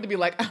then for Quentin to be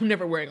like, I'm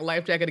never wearing a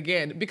life jacket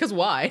again. Because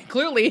why?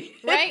 Clearly,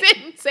 right? It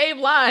didn't save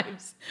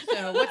lives.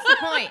 So what's the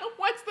point?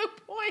 What's the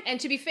point? And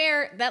to be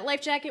fair, that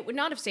life jacket would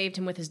not have saved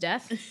him with his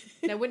death.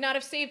 That would not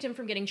have saved him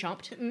from getting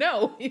chomped.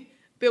 No.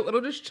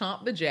 It'll just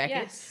chomp the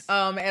jacket. Yes.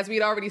 As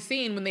we'd already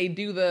seen when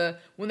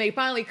they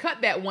finally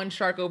cut that one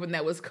shark open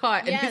that was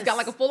caught, and he's got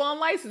like a full-on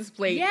license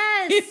plate.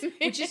 Yes,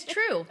 which is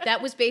true.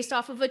 That was based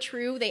off of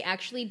they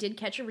actually did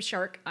catch a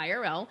shark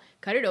IRL,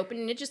 cut it open,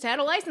 and it just had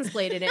a license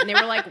plate in it. And they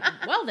were like,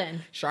 well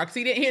then. Sharks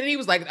eat it. And he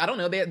was like, I don't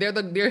know, they're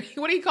what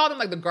do you call them?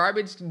 Like the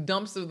garbage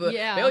dumps of the,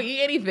 they'll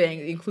eat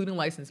anything, including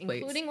license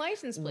plates. Including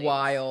license plates.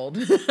 Wild.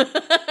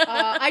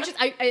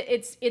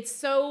 It's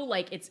so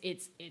like,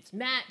 it's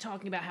Matt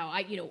talking about how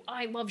I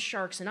love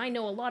sharks and I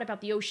know a lot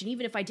about the ocean,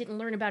 even if I didn't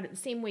learn about it the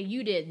same way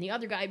you did. And the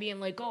other guy being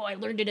like, oh, I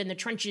learned it in the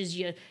trenches,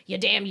 you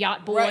damn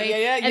yacht boy. Right,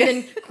 yeah.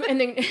 And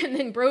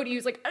then Brody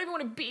was like, I don't even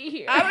want to be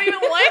here. I don't even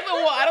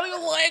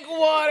like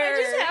water.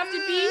 I just have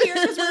to be here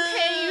because we're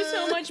paying you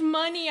so much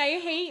money. I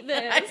hate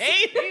this.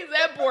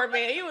 That poor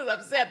man. He was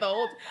upset the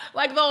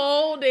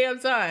whole damn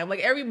time. Like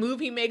every move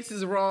he makes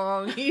is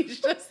wrong. He's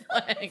just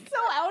like so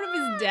out of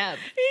his depth.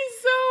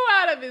 He's so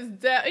out of his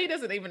depth. He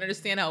doesn't even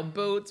understand how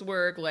boats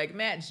work. Like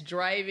Matt's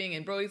driving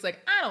and Brody's like,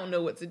 I don't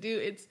know what to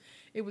do.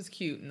 It was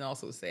cute and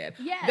also sad.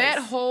 Yes. That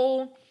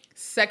whole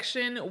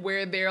section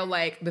where they're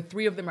like, the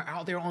three of them are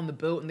out there on the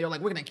boat and they're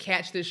like, we're gonna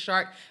catch this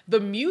shark. The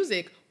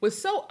music was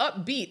so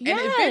upbeat and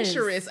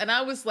adventurous, and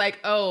I was like,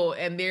 oh,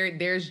 and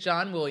there's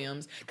John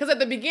Williams. Because at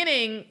the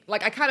beginning,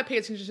 like I kind of paid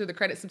attention to the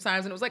credits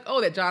sometimes, and it was like, oh,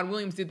 that John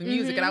Williams did the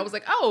music, and I was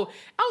like, oh,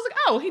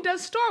 he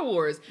does Star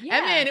Wars. Yeah.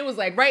 And then it was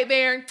like right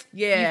there,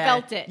 yeah, you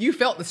felt it. You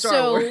felt the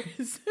Star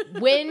Wars.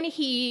 When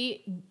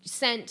he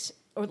sat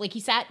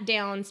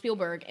down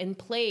Spielberg and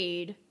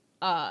played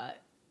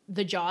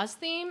the Jaws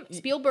theme,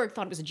 Spielberg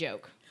thought it was a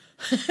joke.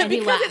 And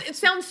because it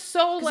sounds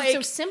so like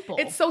it's so simple.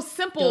 It's so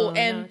simple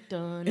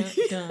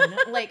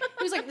like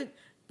he was like,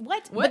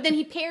 what? But then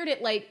he paired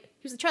it like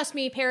he was like, trust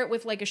me, pair it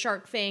with like a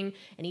shark thing,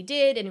 and he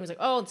did, and he was like,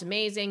 oh, it's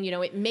amazing.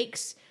 It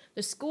makes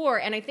the score,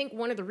 and I think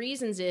one of the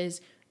reasons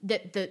is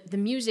that the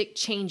music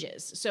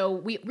changes. So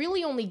we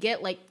really only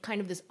get like kind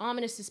of this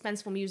ominous,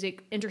 suspenseful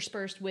music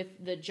interspersed with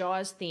the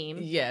Jaws theme.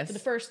 Yes. For the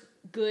first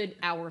good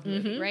hour of the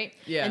movie, right?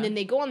 Yeah. And then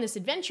they go on this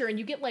adventure, and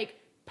you get like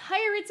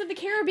Pirates of the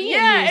Caribbean.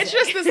 Yeah, music. it's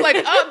just this like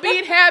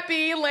upbeat,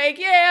 happy, like,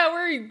 yeah,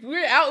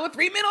 we're out with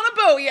 3 men on a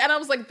boat. Yeah, and I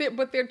was like,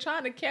 but they're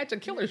trying to catch a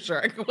killer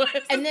shark.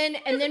 and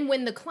then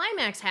when the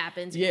climax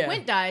happens, Yeah.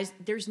 Quint dies.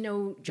 There's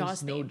no Jaws There's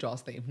theme. no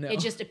Jaws theme. No. It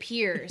just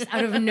appears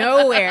out of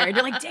nowhere. And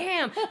you're like,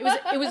 damn.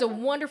 It was a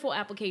wonderful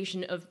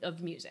application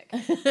of music.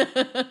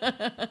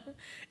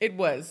 It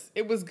was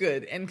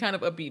good and kind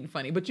of upbeat and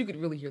funny, but you could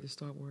really hear the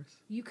Star Wars.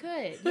 You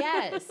could,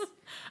 yes.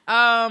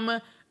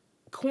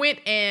 Quint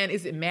and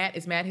is it Matt?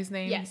 Is Matt his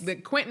name? Yes. The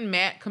Quint and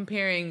Matt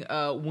comparing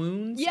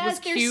wounds. Yes, was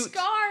their cute.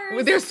 scars.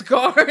 With their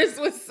scars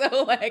was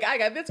so like, I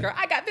got this scar,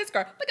 I got this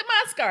scar. Look at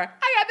my scar.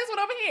 I got this one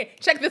over here.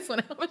 Check this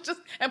one out. It's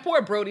just, and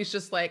poor Brody's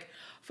just like,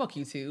 fuck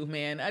you too,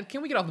 man.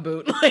 Can we get off the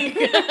boat? Like,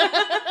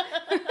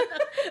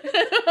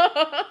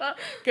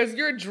 because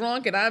you're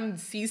drunk and I'm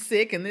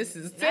seasick and this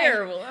is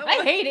terrible.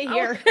 I hate it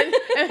here.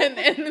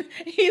 And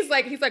he's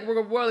like,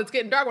 well, it's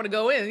getting dark. I want to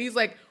go in. And he's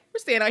like, we're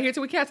staying out here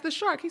till we catch the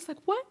shark. He's like,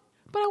 what?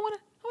 But I want to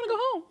go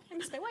home. I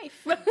miss my wife.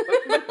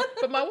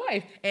 but my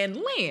wife and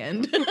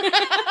land.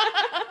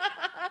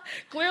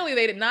 Clearly,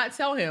 they did not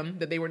tell him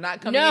that they were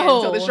not coming in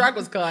until the shark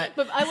was caught.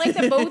 But I like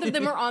that both of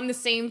them are on the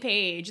same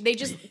page. They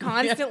just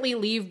constantly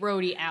leave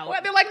Brody out.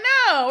 Well, they're like,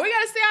 no, we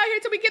gotta stay out here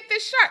till we get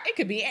this shark. It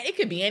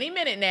could be any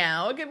minute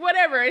now. It could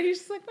whatever. And he's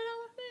just like, but I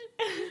want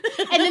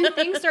it. And then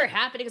things start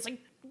happening. It's like,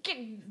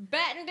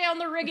 batten down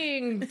the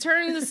rigging,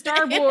 turn the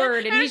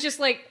starboard, and he's just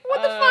like,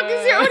 what the fuck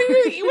is here? What are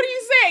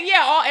you saying?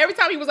 Yeah, every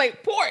time he was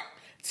like, port,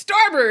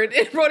 starboard,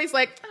 and Brody's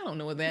like, I don't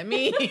know what that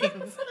means.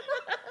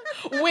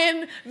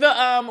 when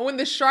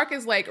the shark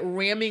is like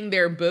ramming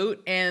their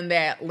boat and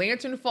that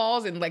lantern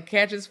falls and like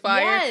catches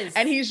fire, Yes.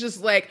 and he's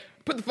just like,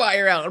 put the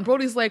fire out, and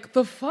Brody's like,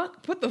 the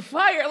fuck, put the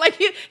fire, like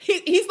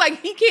he's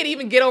like, he can't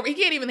even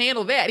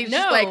handle that. He's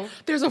just like,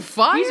 there's a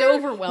fire. He's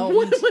overwhelmed.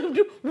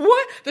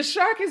 What? The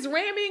shark is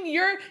ramming.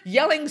 You're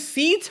yelling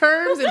sea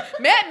terms, and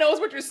Matt knows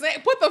what you're saying.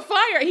 Put the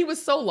fire. He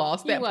was so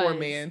lost. That poor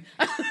man.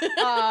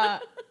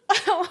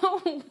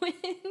 When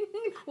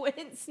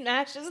Quint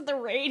smashes the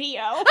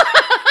radio.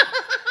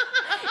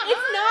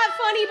 It's not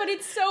funny, but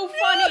it's so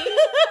funny.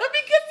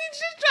 Because he's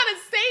just trying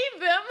to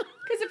save them.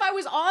 Because if I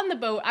was on the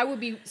boat, I would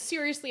be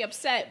seriously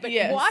upset. But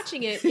Yes.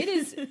 watching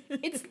it's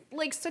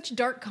like such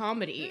dark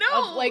comedy.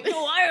 No. Of like,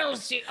 no, I'll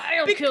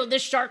kill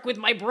this shark with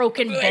my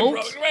broken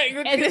boat. Right.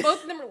 And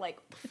both of them are like,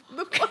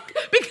 The fuck?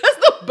 Because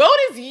the boat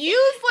is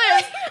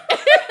useless.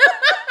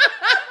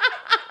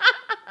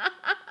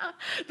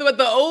 But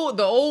the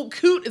old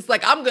coot is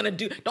like,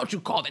 don't you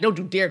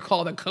dare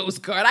call the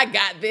Coast Guard. I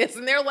got this.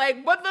 And they're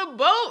like, but the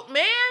boat,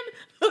 man,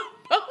 the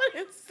boat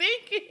is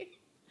sinking.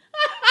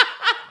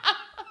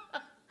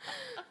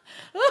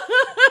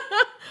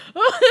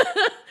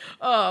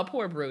 Oh,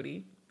 poor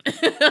Brody.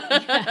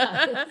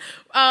 yeah.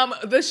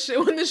 When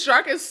the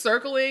shark is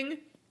circling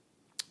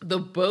the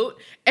boat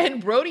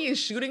and Brody is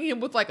shooting him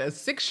with like a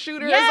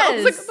 6-shooter. Yes. I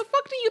was like, what the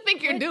fuck do you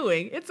think you're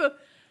doing? It's a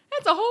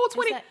whole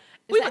 20.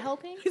 Is that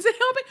helping? Is it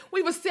helping?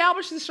 We've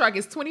established the shark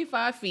is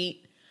 25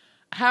 feet,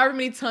 however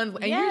many tons,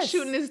 and you're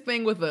shooting this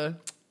thing with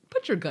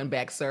put your gun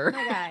back, sir.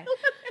 My guy.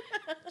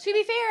 To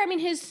be fair, I mean,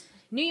 his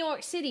New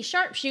York City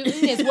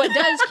sharpshooting is what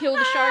does kill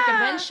the shark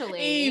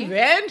eventually.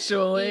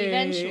 Eventually.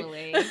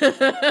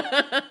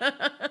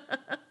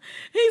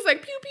 He's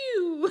like, pew,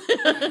 pew.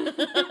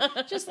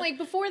 Just like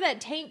before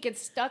that tank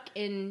gets stuck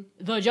in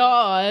the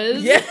jaws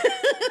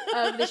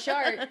of the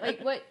shark. Like,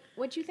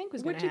 what do you think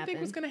was going to happen? What do you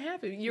think was going to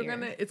happen?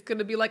 It's going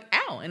to be like,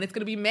 ow, and it's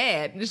going to be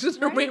mad. It's just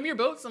going to ram your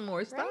boat some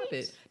more. Stop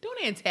it.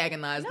 Don't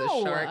antagonize the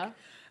shark.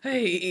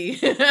 Hey.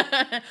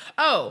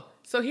 Oh,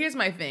 so here's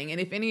my thing.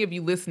 And if any of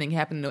you listening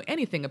happen to know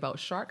anything about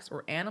sharks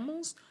or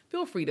animals,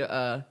 feel free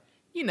to,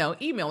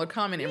 email or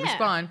comment and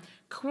respond.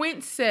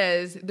 Quint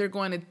says they're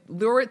going to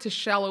lure it to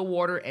shallow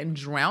water and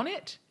drown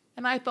it.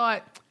 And I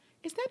thought,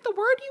 is that the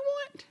word you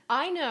want?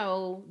 I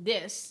know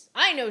this.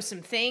 I know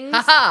some things.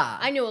 Ha-ha.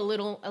 I know a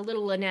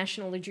little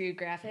National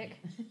Geographic.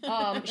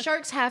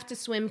 Sharks have to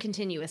swim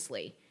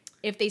continuously.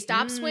 If they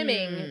stop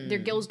swimming, their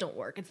gills don't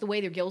work. It's the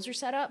way their gills are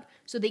set up,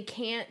 so they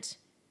can't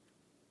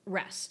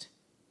rest.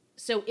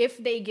 So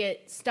if they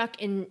get stuck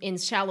in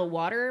shallow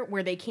water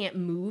where they can't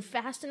move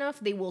fast enough,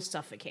 they will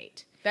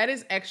suffocate. That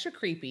is extra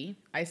creepy.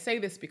 I say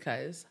this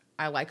because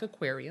I like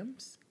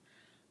aquariums.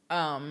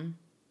 They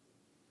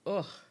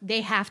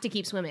have to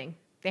keep swimming.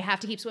 They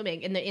have to keep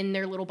swimming in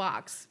their little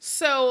box.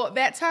 So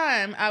that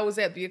time I was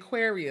at the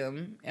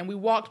aquarium and we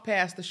walked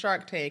past the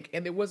shark tank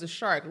and there was a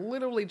shark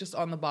literally just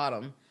on the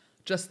bottom,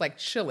 just like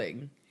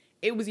chilling.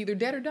 It was either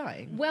dead or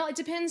dying. Well, it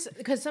depends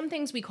because some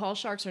things we call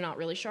sharks are not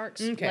really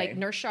sharks. Okay. Like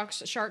nurse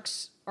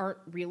sharks aren't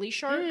really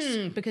sharks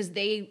because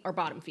they are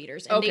bottom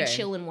feeders and they Okay.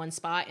 chill in one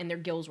spot and their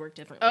gills work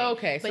differently. Oh,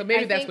 okay. So But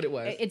maybe I that's think what it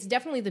was. It's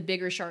definitely the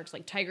bigger sharks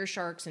like tiger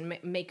sharks and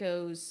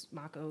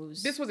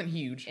makos. This wasn't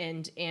huge.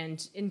 And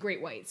in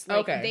great whites. Like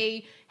Okay.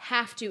 they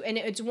have to, and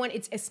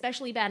it's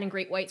especially bad in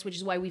great whites, which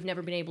is why we've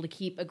never been able to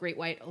keep a great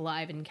white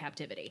alive in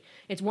captivity.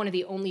 It's one of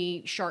the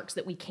only sharks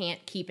that we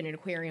can't keep in an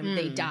aquarium.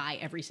 They die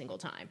every single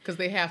time. Because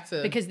they have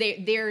to. Because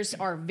theirs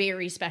are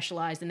very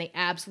specialized and they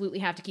absolutely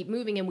have to keep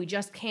moving, and we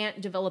just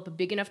can't develop a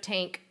big enough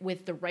tank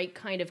with the right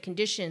kind of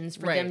conditions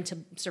for them to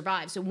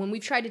survive. So when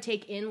we've tried to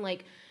take in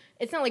like,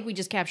 it's not like we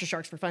just capture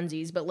sharks for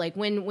funsies, but like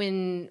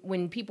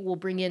when people will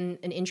bring in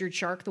an injured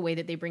shark the way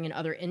that they bring in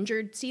other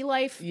injured sea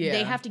life,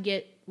 they have to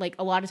get, like,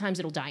 a lot of times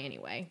it'll die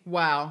anyway.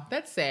 Wow,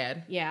 that's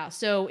sad. Yeah,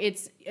 so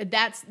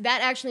that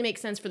actually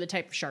makes sense for the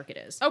type of shark it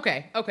is.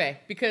 Okay,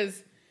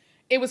 because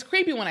it was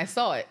creepy when I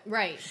saw it.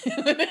 Right.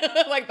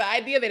 Like the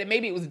idea that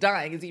maybe it was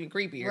dying is even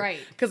creepier. Right.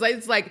 Because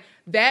it's like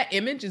that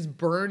image is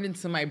burned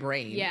into my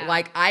brain. Yeah.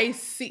 Like I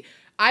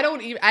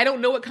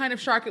don't know what kind of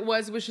shark it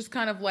was. It was just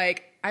kind of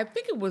like, I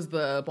think it was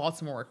the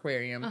Baltimore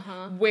Aquarium,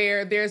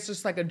 where there's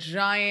just like a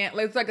giant,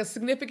 it's like a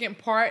significant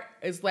part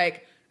is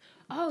like,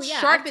 Oh yeah,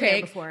 Shark I've been there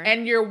Tank, before.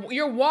 and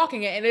you're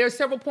walking it, and there are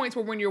several points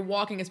where when you're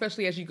walking,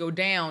 especially as you go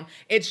down,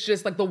 it's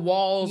just like the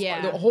walls,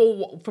 the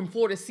whole from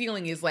floor to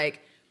ceiling is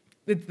like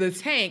the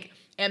tank,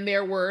 and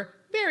there were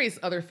various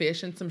other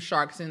fish and some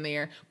sharks in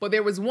there, but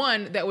there was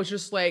one that was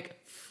just like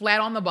flat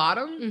on the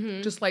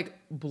bottom, just like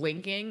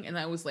blinking, and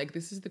I was like,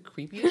 this is the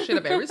creepiest shit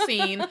I've ever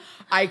seen.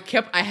 I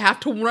have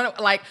to run,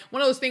 like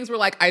one of those things where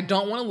like I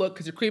don't want to look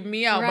because you're creeping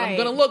me out, but I'm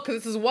gonna look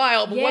because this is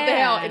wild. But what the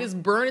hell? It is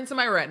burned into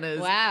my retinas.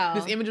 Wow.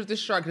 This image of this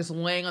shark just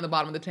laying on the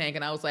bottom of the tank,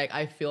 and I was like,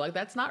 I feel like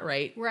that's not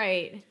right.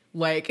 Right.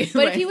 Like,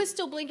 But if he was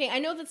still blinking, I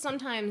know that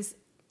sometimes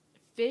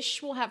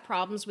fish will have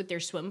problems with their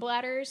swim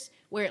bladders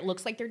where it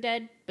looks like they're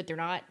dead, but they're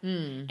not.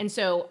 And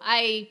so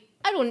I'm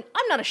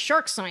not a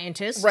shark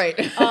scientist. Right.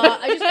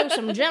 I just know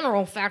some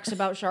general facts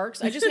about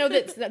sharks. I just know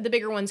that the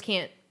bigger ones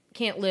can't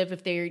live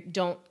if they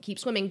don't keep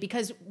swimming,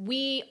 because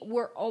we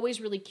were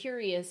always really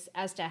curious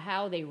as to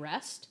how they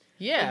rest.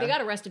 Yeah. Like, they got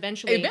to rest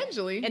eventually.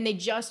 Eventually. And they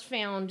just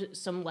found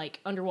some like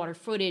underwater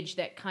footage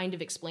that kind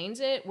of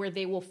explains it, where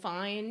they will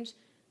find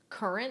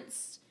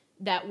currents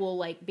that will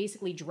like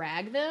basically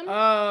drag them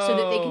so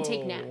that they can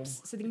take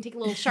naps. So they can take a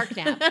little shark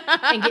nap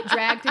and get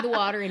dragged through the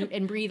water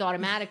and breathe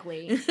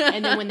automatically.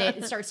 And then when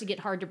it starts to get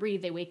hard to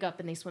breathe, they wake up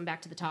and they swim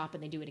back to the top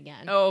and they do it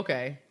again. Oh,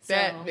 okay.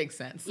 That So, makes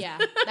sense. Yeah,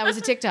 that was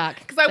a TikTok.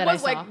 Because I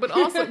was like,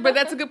 but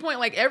that's a good point.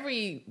 Like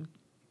every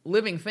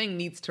living thing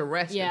needs to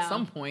rest at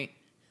some point.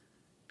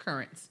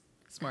 Currents.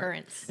 Smart.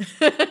 Currents.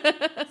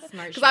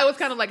 Smart. Because I was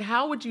kind of like,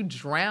 how would you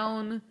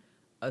drown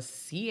a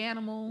sea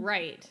animal?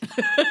 Right.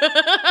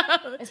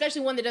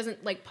 Especially one that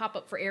doesn't like pop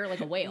up for air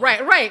like a whale.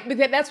 Right.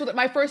 Because that's what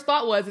my first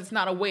thought was. It's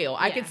not a whale.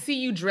 I Yeah. could see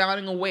you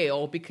drowning a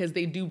whale because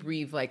they do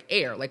breathe like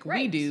air, like we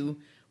Right. do.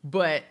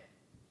 But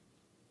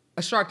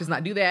a shark does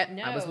not do that.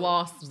 I was No.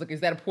 lost. I was like, is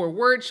that a poor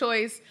word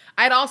choice?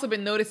 I'd also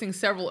been noticing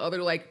several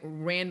other like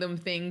random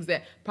things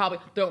that probably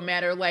don't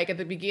matter. Like at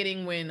the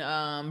beginning when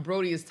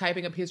Brody is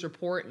typing up his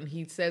report and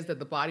he says that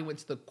the body went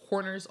to the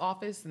coroner's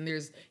office and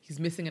he's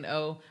missing an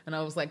O. And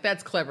I was like,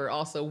 that's clever.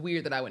 Also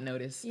weird that I would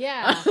notice.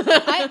 Yeah.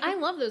 I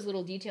love those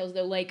little details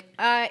though. Like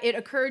it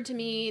occurred to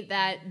me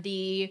that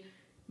the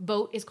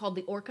boat is called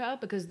the Orca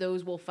because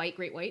those will fight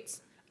great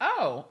whites.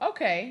 Oh,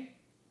 okay.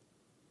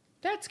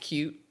 That's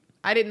cute.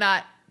 I did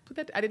not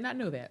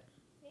know that.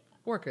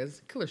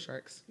 Orcas, killer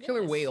sharks,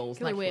 killer whales,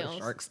 killer not whales. killer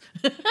sharks.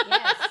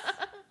 Yes.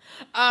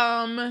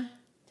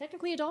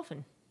 Technically a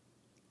dolphin.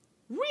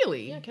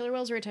 Really? Yeah, killer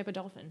whales are a type of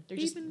dolphin. They're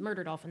just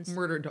murder dolphins.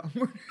 Murder.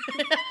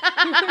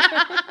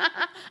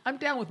 I'm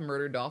down with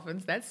murder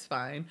dolphins. That's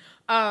fine.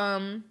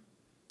 Oh,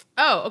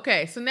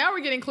 okay. So now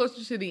we're getting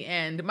closer to the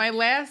end. My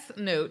last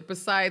note,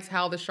 besides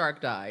how the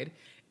shark died,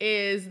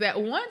 is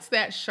that once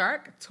that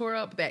shark tore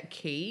up that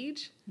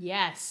cage,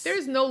 Yes.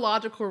 there's no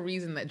logical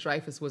reason that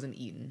Dreyfus wasn't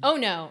eaten. Oh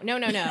no.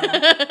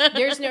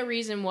 There's no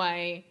reason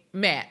why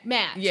Matt.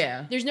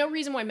 Yeah. There's no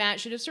reason why Matt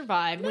should have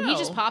survived when he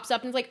just No. pops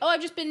up and is like, "Oh,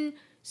 I've just been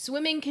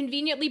swimming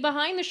conveniently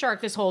behind the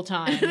shark this whole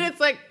time." And it's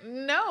like,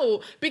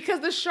 no,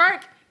 because the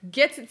shark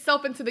gets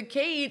itself into the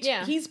cage.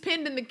 Yeah. He's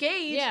pinned in the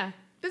cage. Yeah.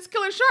 This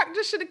killer shark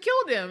just should have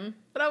killed him.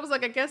 But I was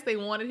like, I guess they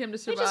wanted him to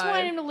They survive. just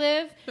wanted him to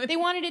live. They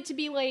wanted it to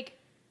be like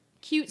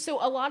cute. So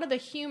a lot of the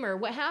humor,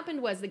 what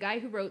happened was the guy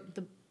who wrote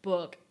the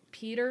book,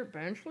 Peter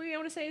Benchley, I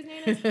want to say his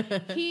name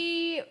is,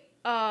 he,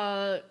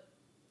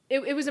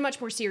 it was a much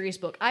more serious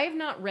book. I have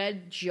not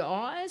read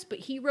Jaws, but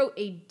he wrote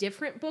a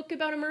different book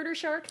about a murder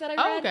shark that I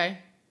read. Oh, okay.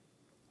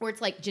 Where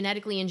it's like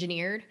genetically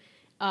engineered.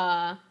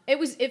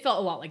 It felt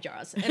a lot like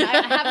Jaws. And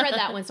I haven't read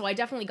that one, so I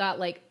definitely got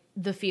like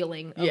the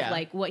feeling of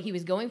like what he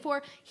was going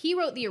for. He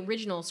wrote the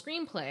original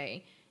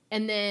screenplay,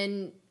 and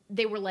then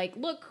they were like,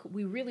 look,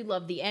 we really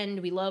love the end.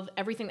 We love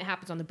everything that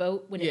happens on the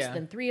boat when it's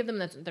the three of them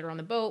that are on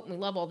the boat. And we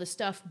love all this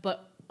stuff.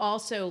 But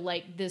also,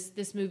 like,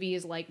 this movie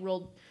is, like,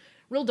 real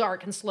real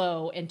dark and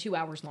slow and 2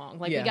 hours long.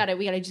 Like we gotta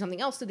do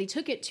something else. So they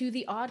took it to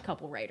the Odd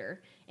Couple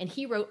writer, and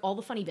he wrote all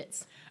the funny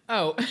bits.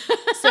 Oh.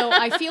 So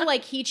I feel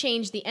like he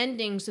changed the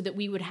ending so that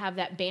we would have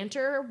that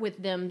banter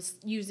with them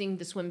using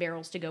the swim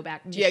barrels to go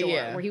back to shore.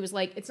 Yeah. Where he was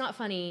like, it's not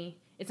funny,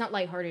 it's not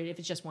lighthearted if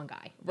it's just one guy.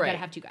 You Right. gotta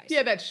have two guys.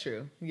 Yeah, that's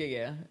true.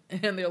 Yeah.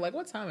 And they're like,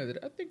 what time is it?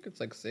 I think it's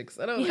like 6.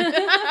 I don't know.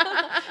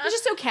 It's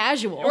just so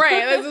casual.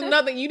 Right. There's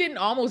nothing. You didn't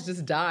almost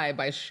just die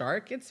by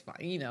shark. It's fine.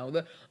 You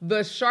know,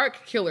 the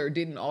shark killer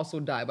didn't also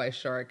die by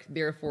shark,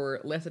 therefore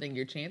lessening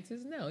your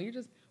chances. No, we're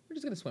just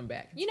gonna swim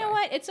back. You know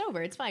what? It's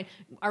over. It's fine.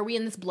 Are we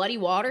in this bloody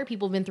water?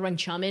 People have been throwing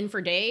chum in for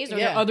days. Are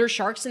there other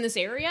sharks in this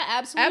area?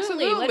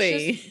 Absolutely.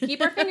 Let's just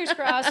keep our fingers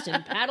crossed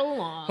and paddle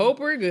along. Hope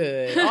we're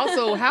good.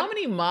 Also, how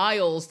many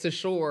miles to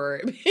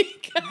shore?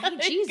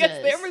 Jesus.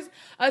 Because there was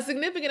a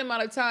significant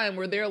amount of time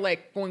where they're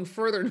like going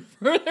further and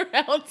further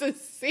out to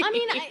sea. I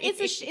mean,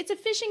 it's a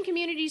fishing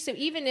community, so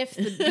even if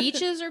the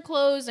beaches are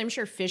closed, I'm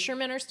sure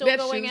fishermen are still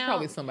going out.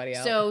 Probably somebody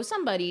out. So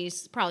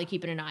somebody's probably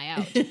keeping an eye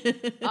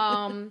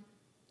out.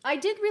 I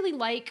did really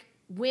like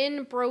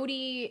when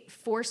Brody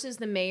forces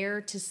the mayor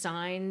to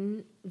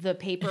sign the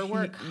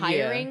paperwork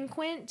hiring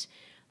Quint,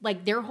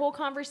 like their whole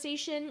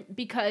conversation,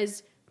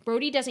 because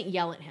Brody doesn't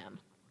yell at him.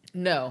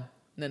 No.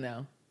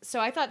 So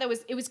I thought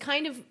it was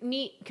kind of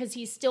neat because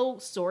he's still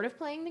sort of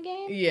playing the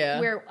game. Yeah.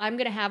 Where I'm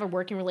going to have a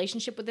working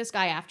relationship with this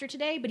guy after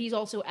today, but he's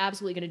also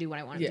absolutely going to do what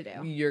I want him to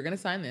do. You're going to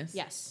sign this.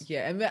 Yes.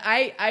 Yeah. And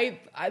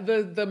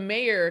the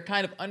mayor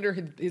kind of under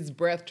his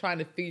breath trying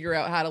to figure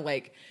out how to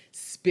like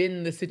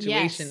spin the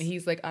situation. Yes.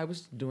 He's like, I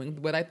was doing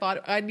what I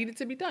thought I needed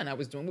to be done. I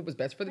was doing what was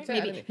best for the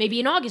town. Maybe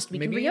in August we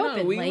can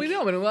reopen. We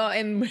reopen. Well,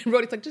 and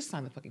Brody's like, just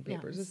sign the fucking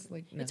papers. Yeah. It's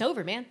like, no. It's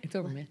over, man. It's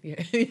over, man.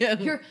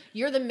 Yeah.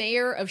 You're the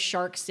mayor of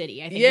Shark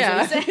City, I think.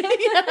 Yeah. Is what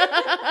he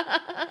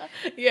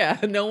said. Yeah.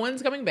 No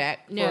one's coming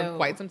back No. for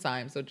quite some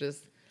time. So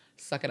just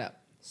suck it up.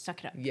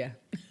 Suck it up. Yeah.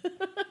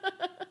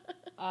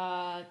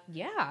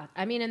 Yeah.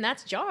 I mean, and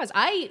that's Jaws.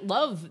 I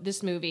love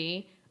this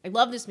movie.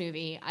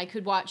 I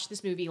could watch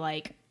this movie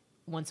like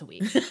once a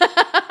week.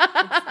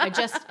 I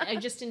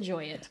just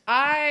enjoy it.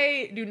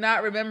 I do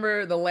not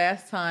remember the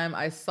last time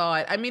I saw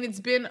it. I mean, it's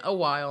been a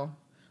while.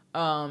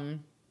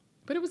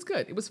 But it was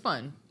good. It was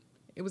fun.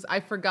 I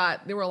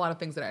forgot. There were a lot of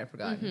things that I had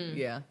forgotten. Mm-hmm.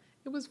 Yeah.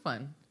 It was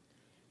fun.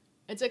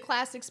 It's a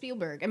classic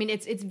Spielberg. I mean,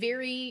 it's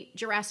very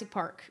Jurassic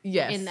Park.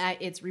 Yes. In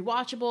that it's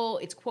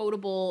rewatchable, it's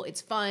quotable,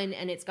 it's fun,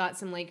 and it's got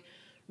some like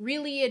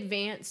really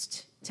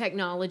advanced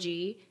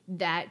technology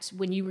that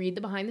when you read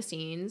the behind the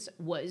scenes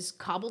was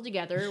cobbled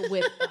together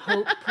with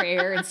hope,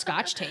 prayer, and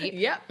Scotch tape.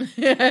 Yep.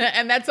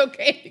 And that's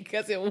okay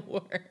because it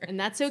works. And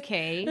that's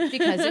okay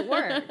because it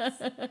works.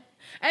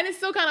 And it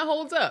still kind of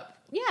holds up.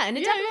 Yeah, and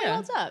it definitely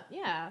holds up.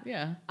 Yeah.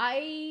 Yeah.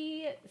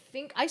 I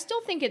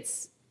still think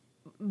it's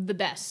the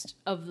best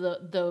of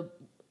the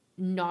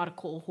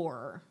nautical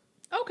horror.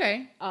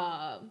 Okay.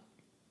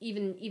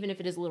 Even if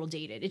it is a little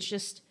dated. It's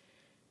just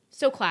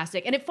so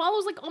classic. And it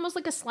follows like almost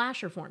like a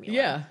slasher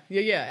formula.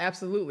 Yeah,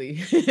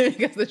 absolutely.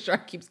 Because the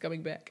shark keeps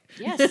coming back.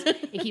 Yes,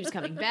 it keeps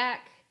coming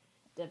back.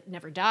 It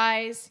never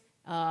dies.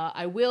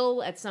 We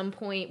will at some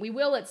point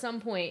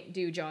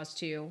do Jaws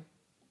 2.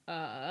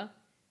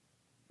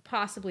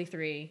 Possibly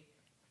 3.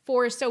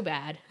 4 is so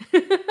bad.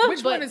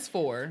 Which one is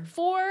 4?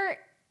 4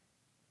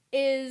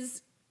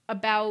 is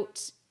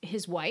about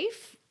his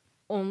wife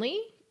only.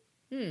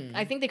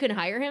 I think they couldn't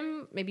hire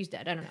him. Maybe he's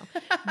dead. I don't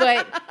know.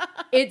 But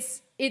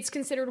it's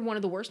considered one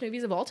of the worst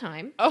movies of all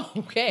time. Oh,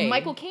 okay.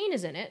 Michael Caine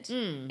is in it.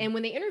 And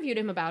when they interviewed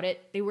him about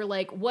it, they were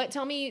like,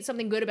 "Tell me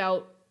something good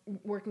about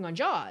working on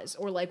Jaws."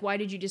 Or like, "Why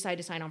did you decide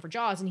to sign on for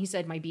Jaws?" And he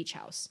said, "My beach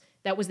house."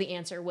 That was the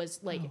answer, was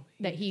like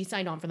that he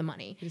signed on for the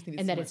money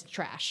and that it's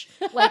trash.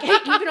 Like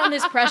even on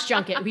this press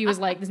junket, he was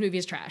like, "This movie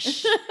is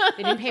trash."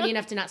 They didn't pay me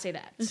enough to not say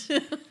that.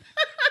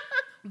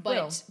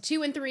 But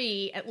 2 and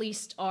 3 at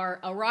least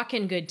are a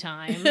rockin' good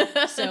time.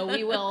 So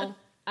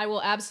I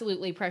will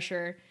absolutely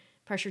pressure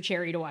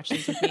Cherry to watch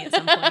this with me at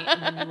some point,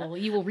 and then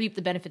you will reap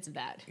the benefits of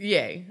that.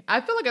 Yay. I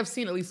feel like I've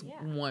seen at least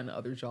one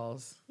other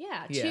Jaws.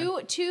 Yeah.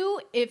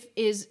 Two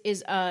is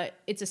it's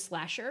a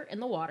slasher in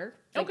the water.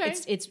 Like okay.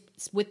 It's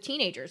with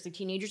teenagers. The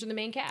teenagers are the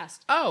main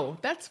cast. Oh,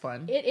 that's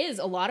fun. It is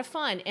a lot of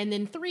fun. And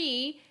then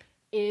 3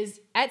 is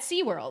at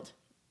SeaWorld.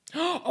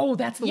 Oh,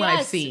 that's the one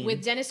I've seen.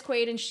 With Dennis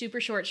Quaid and super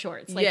short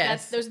shorts. Like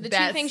those are the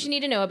 2 things you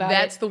need to know about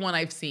That's the one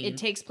I've seen. It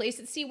takes place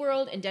at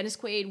SeaWorld, and Dennis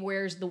Quaid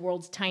wears the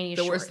world's tiniest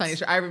shorts. The world's tiniest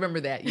shorts. I remember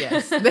that,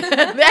 yes. that is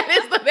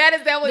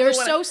definitely They're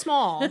so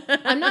small.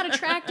 I'm not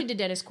attracted to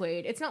Dennis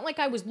Quaid. It's not like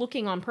I was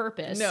looking on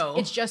purpose. No.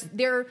 It's just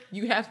they're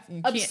you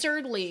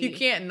absurdly... You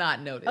can't not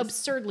notice.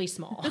 Absurdly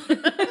small. That's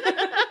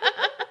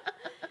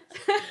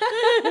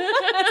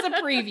a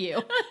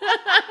preview.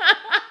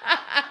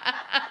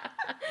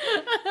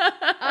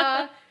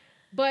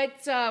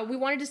 But we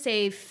wanted to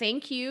say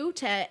thank you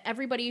to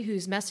everybody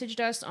who's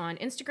messaged us on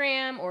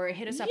Instagram or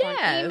hit us up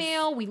on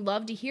email. We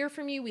love to hear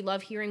from you. We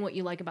love hearing what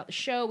you like about the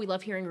show. We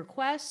love hearing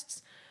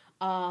requests.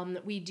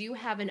 We do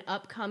have an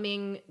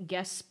upcoming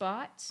guest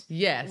spot.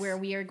 Yes. Where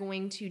we are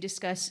going to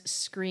discuss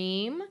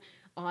Scream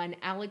on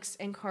Alex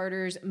and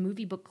Carter's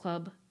Movie Book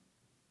Club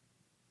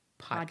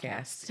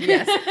podcast.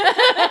 Yes.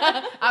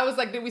 I was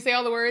like, did we say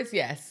all the words?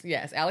 Yes.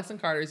 Alex and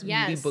Carter's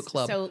Movie Book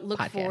Club. So look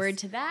podcast. forward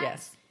to that.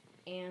 Yes.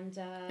 And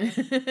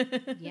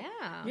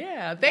yeah.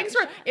 Yeah. Thanks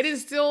for it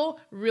is still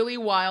really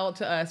wild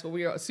to us, but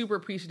we are super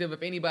appreciative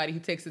of anybody who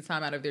takes the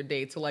time out of their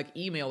day to like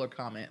email or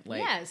comment.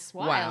 Like, yes,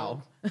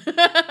 wild.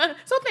 Wow.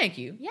 So thank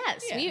you.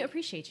 Yes, we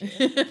appreciate you.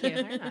 Thank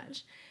you very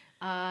much.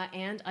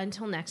 And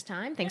until next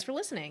time, thanks for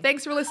listening.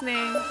 Thanks for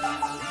listening.